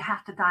 you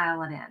have to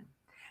dial it in.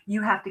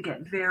 You have to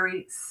get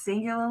very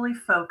singularly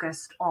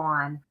focused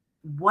on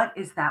what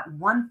is that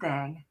one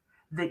thing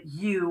that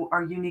you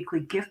are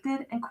uniquely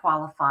gifted and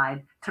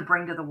qualified to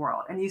bring to the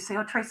world. And you say,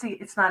 oh, Tracy,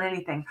 it's not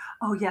anything.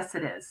 Oh, yes,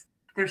 it is.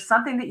 There's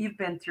something that you've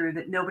been through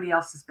that nobody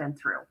else has been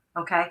through.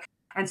 Okay.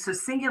 And so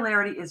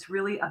singularity is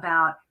really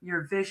about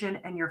your vision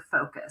and your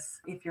focus.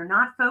 If you're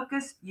not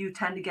focused, you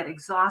tend to get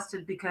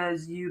exhausted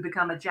because you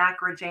become a Jack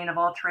or a Jane of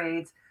all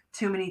trades,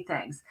 too many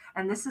things.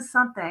 And this is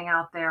something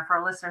out there for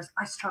our listeners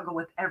I struggle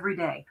with every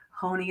day,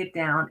 honing it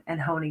down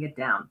and honing it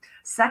down.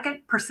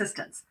 Second,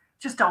 persistence.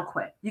 Just don't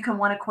quit. You can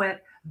want to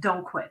quit.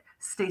 Don't quit.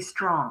 Stay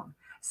strong.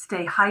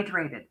 Stay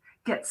hydrated.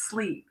 Get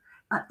sleep.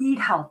 Eat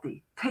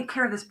healthy, take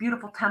care of this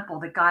beautiful temple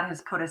that God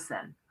has put us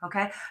in.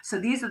 Okay. So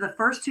these are the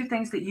first two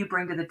things that you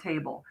bring to the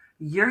table,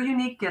 your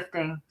unique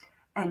gifting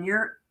and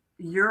your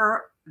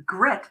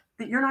grit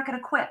that you're not going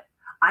to quit.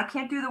 I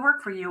can't do the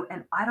work for you.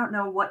 And I don't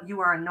know what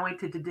you are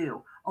anointed to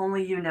do.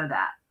 Only you know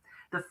that.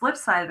 The flip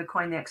side of the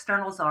coin, the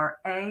externals are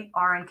A,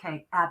 R, and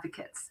K,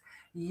 advocates.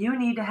 You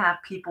need to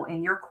have people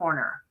in your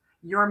corner,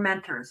 your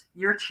mentors,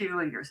 your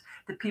cheerleaders,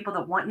 the people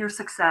that want your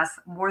success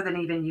more than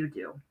even you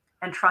do.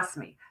 And trust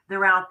me,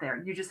 they're out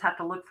there. You just have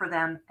to look for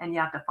them and you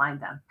have to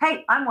find them.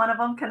 Hey, I'm one of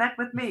them. Connect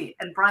with me.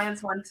 And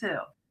Brian's one too.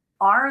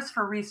 R is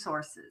for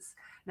resources.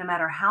 No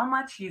matter how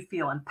much you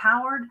feel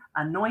empowered,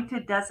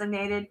 anointed,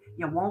 designated,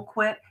 you won't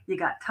quit. You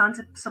got tons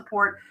of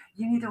support.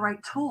 You need the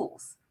right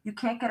tools. You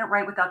can't get it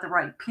right without the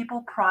right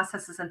people,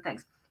 processes, and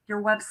things.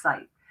 Your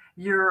website,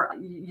 your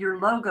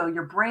logo,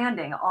 your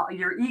branding,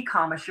 your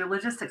e-commerce, your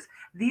logistics.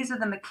 These are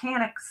the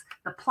mechanics,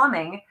 the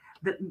plumbing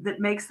that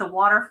makes the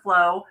water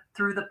flow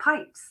through the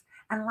pipes.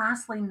 And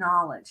lastly,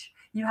 knowledge.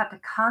 You have to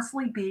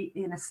constantly be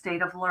in a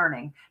state of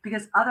learning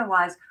because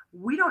otherwise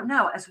we don't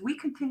know. As we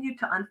continue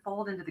to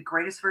unfold into the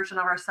greatest version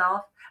of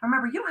ourselves,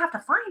 remember, you don't have to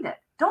find it.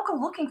 Don't go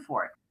looking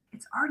for it.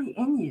 It's already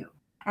in you.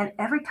 And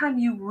every time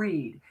you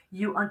read,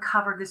 you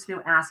uncover this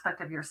new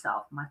aspect of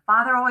yourself. My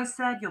father always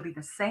said, you'll be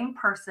the same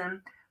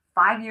person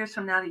 5 years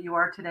from now that you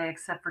are today,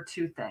 except for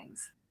two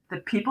things: the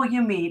people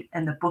you meet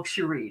and the books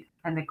you read.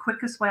 And the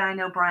quickest way I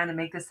know, Brian, to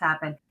make this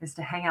happen is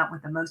to hang out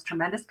with the most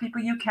tremendous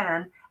people you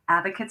can,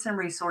 advocates and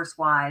resource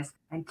wise,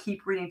 and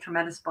keep reading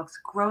tremendous books,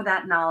 grow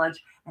that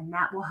knowledge, and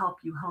that will help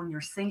you hone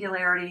your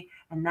singularity,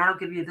 and that'll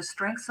give you the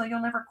strength so you'll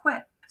never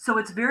quit. So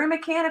it's very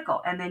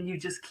mechanical. And then you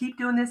just keep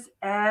doing this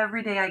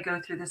every day. I go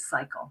through this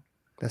cycle.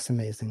 That's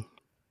amazing.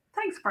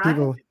 Thanks,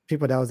 Brian.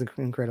 People, that was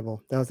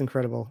incredible. That was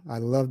incredible. I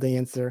love the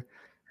answer.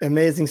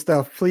 Amazing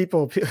stuff.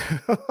 People,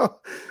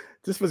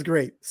 this was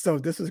great. So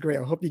this was great.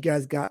 I hope you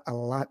guys got a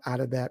lot out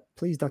of that.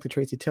 Please, Dr.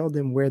 Tracey, tell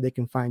them where they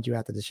can find you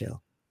after the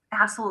show.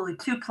 Absolutely.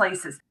 Two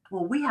places.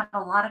 Well, we have a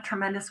lot of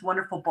tremendous,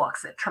 wonderful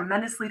books at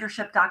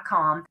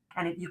tremendousleadership.com.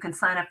 And you can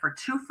sign up for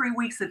 2 free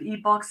weeks of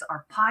ebooks.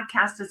 Our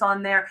podcast is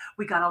on there.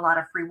 We got a lot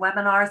of free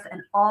webinars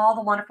and all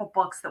the wonderful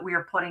books that we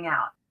are putting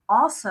out.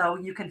 Also,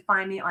 you can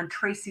find me on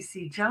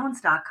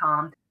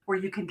traceyjones.com, where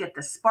you can get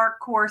the Spark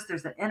course.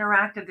 There's an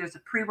interactive, there's a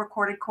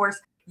pre-recorded course.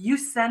 You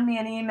send me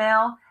an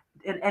email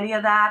in any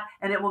of that,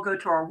 and it will go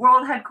to our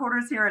world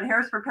headquarters here in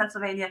Harrisburg,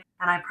 Pennsylvania.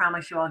 And I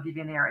promise you, I'll give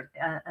you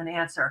an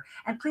answer.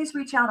 And please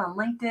reach out on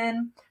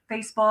LinkedIn,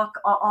 Facebook.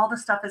 All the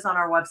stuff is on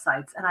our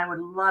websites, and I would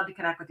love to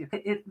connect with you.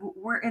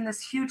 We're in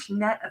this huge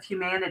net of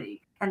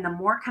humanity, and the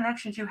more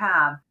connections you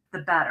have, the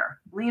better.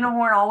 Lena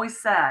Horne always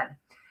said,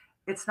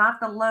 it's not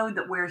the load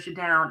that wears you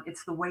down,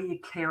 it's the way you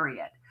carry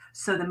it.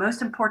 So the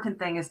most important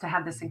thing is to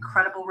have this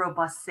incredible,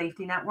 robust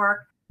safety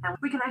network, and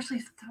we can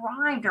actually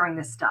thrive during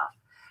this stuff.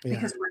 Yeah.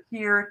 Because we're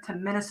here to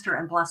minister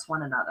and bless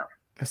one another.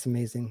 That's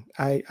amazing.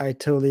 I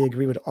totally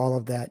agree with all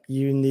of that.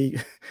 You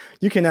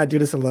cannot do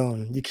this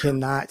alone. You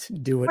cannot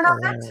do it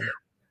alone.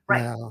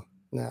 Right.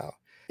 No.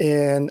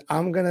 And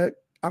I'm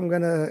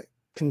gonna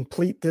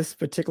complete this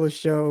particular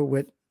show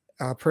with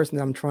a person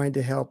that I'm trying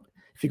to help.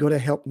 If you go to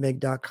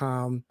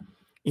helpmeg.com,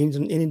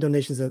 any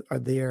donations are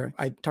there.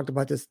 I talked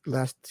about this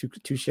last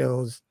two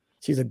shows.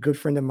 She's a good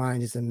friend of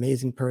mine. She's an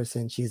amazing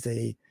person.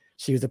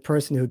 She was a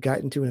person who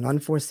got into an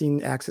unforeseen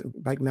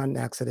bike mountain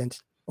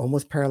accident,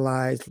 almost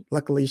paralyzed.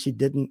 Luckily, she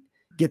didn't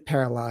get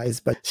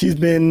paralyzed, but she's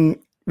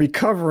been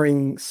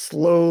recovering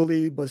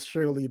slowly but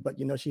surely. But,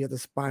 she has a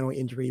spinal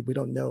injury. We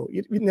don't know.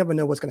 We never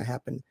know what's going to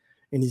happen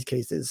in these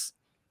cases.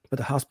 But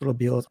the hospital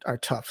bills are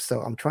tough.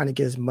 So I'm trying to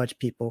get as much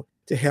people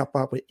to help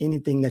out with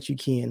anything that you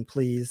can.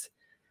 Please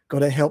go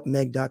to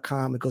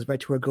helpmeg.com. It goes right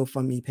to our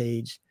GoFundMe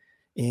page.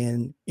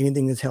 And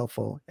anything is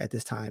helpful at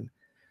this time.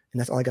 And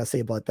that's all I got to say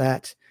about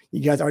that. You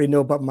guys already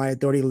know about my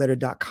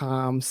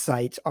authorityletter.com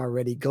site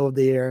already. Go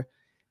there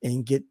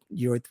and get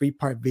your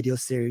 3-part video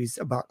series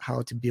about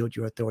how to build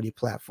your authority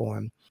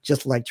platform,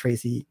 just like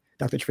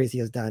Dr. Tracey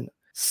has done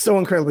so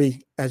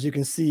incredibly, as you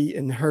can see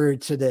and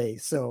heard today.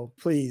 So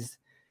please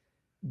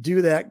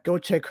do that. Go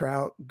check her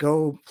out.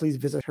 Go, please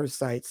visit her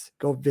sites.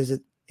 Go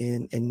visit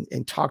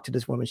and talk to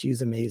this woman.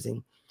 She's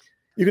amazing.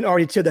 You can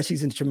already tell that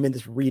she's a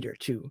tremendous reader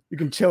too. You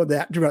can tell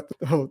that throughout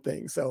the whole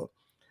thing. So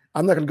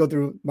I'm not going to go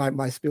through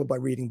my spiel by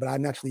reading, but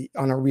I'm actually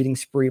on a reading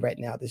spree right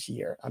now this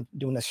year. I'm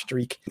doing a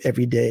streak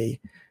every day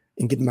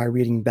and getting my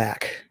reading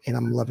back, and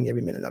I'm loving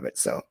every minute of it.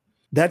 So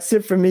that's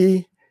it for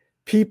me.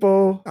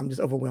 People, I'm just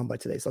overwhelmed by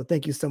today. So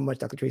thank you so much,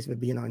 Dr. Tracey, for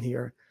being on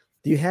here.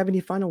 Do you have any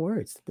final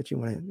words that you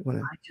want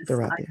to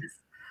throw out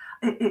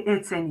there?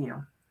 It's in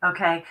you,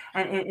 okay?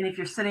 And if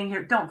you're sitting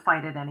here, don't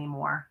fight it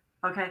anymore,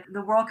 okay?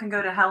 The world can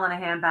go to hell in a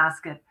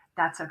handbasket.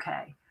 That's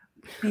okay.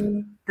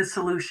 Be the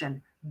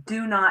solution.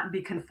 Do not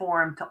be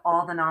conformed to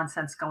all the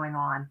nonsense going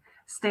on.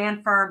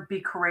 Stand firm,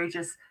 be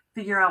courageous,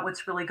 figure out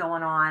what's really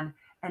going on,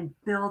 and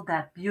build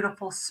that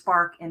beautiful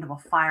spark into a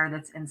fire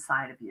that's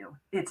inside of you.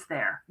 It's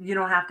there. You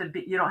don't have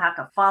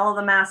to follow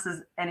the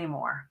masses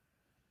anymore.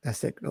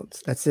 That's it.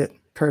 That's it.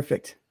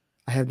 Perfect.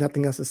 I have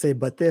nothing else to say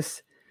but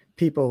this.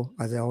 People,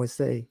 as I always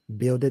say,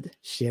 build it,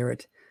 share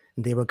it,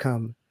 and they will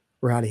come.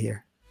 We're out of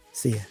here.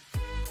 See ya.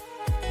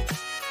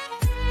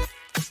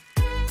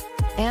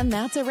 And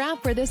that's a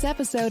wrap for this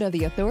episode of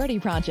The Authority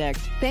Project.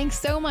 Thanks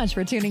so much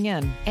for tuning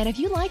in. And if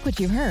you like what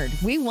you heard,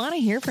 we want to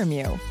hear from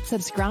you.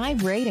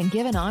 Subscribe, rate, and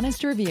give an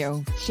honest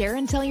review. Share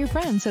and tell your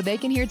friends so they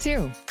can hear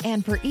too.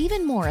 And for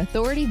even more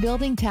authority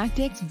building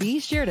tactics,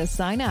 be sure to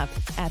sign up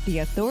at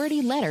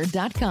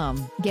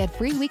theauthorityletter.com. Get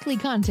free weekly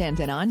content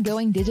and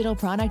ongoing digital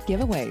product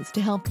giveaways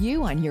to help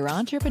you on your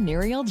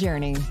entrepreneurial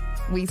journey.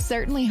 We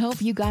certainly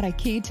hope you got a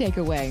key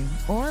takeaway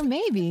or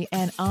maybe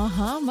an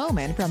aha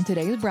moment from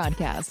today's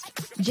broadcast.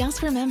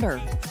 Just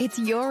remember, it's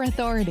your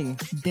authority.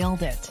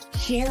 Build it,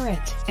 share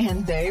it,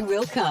 and they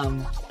will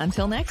come.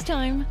 Until next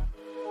time.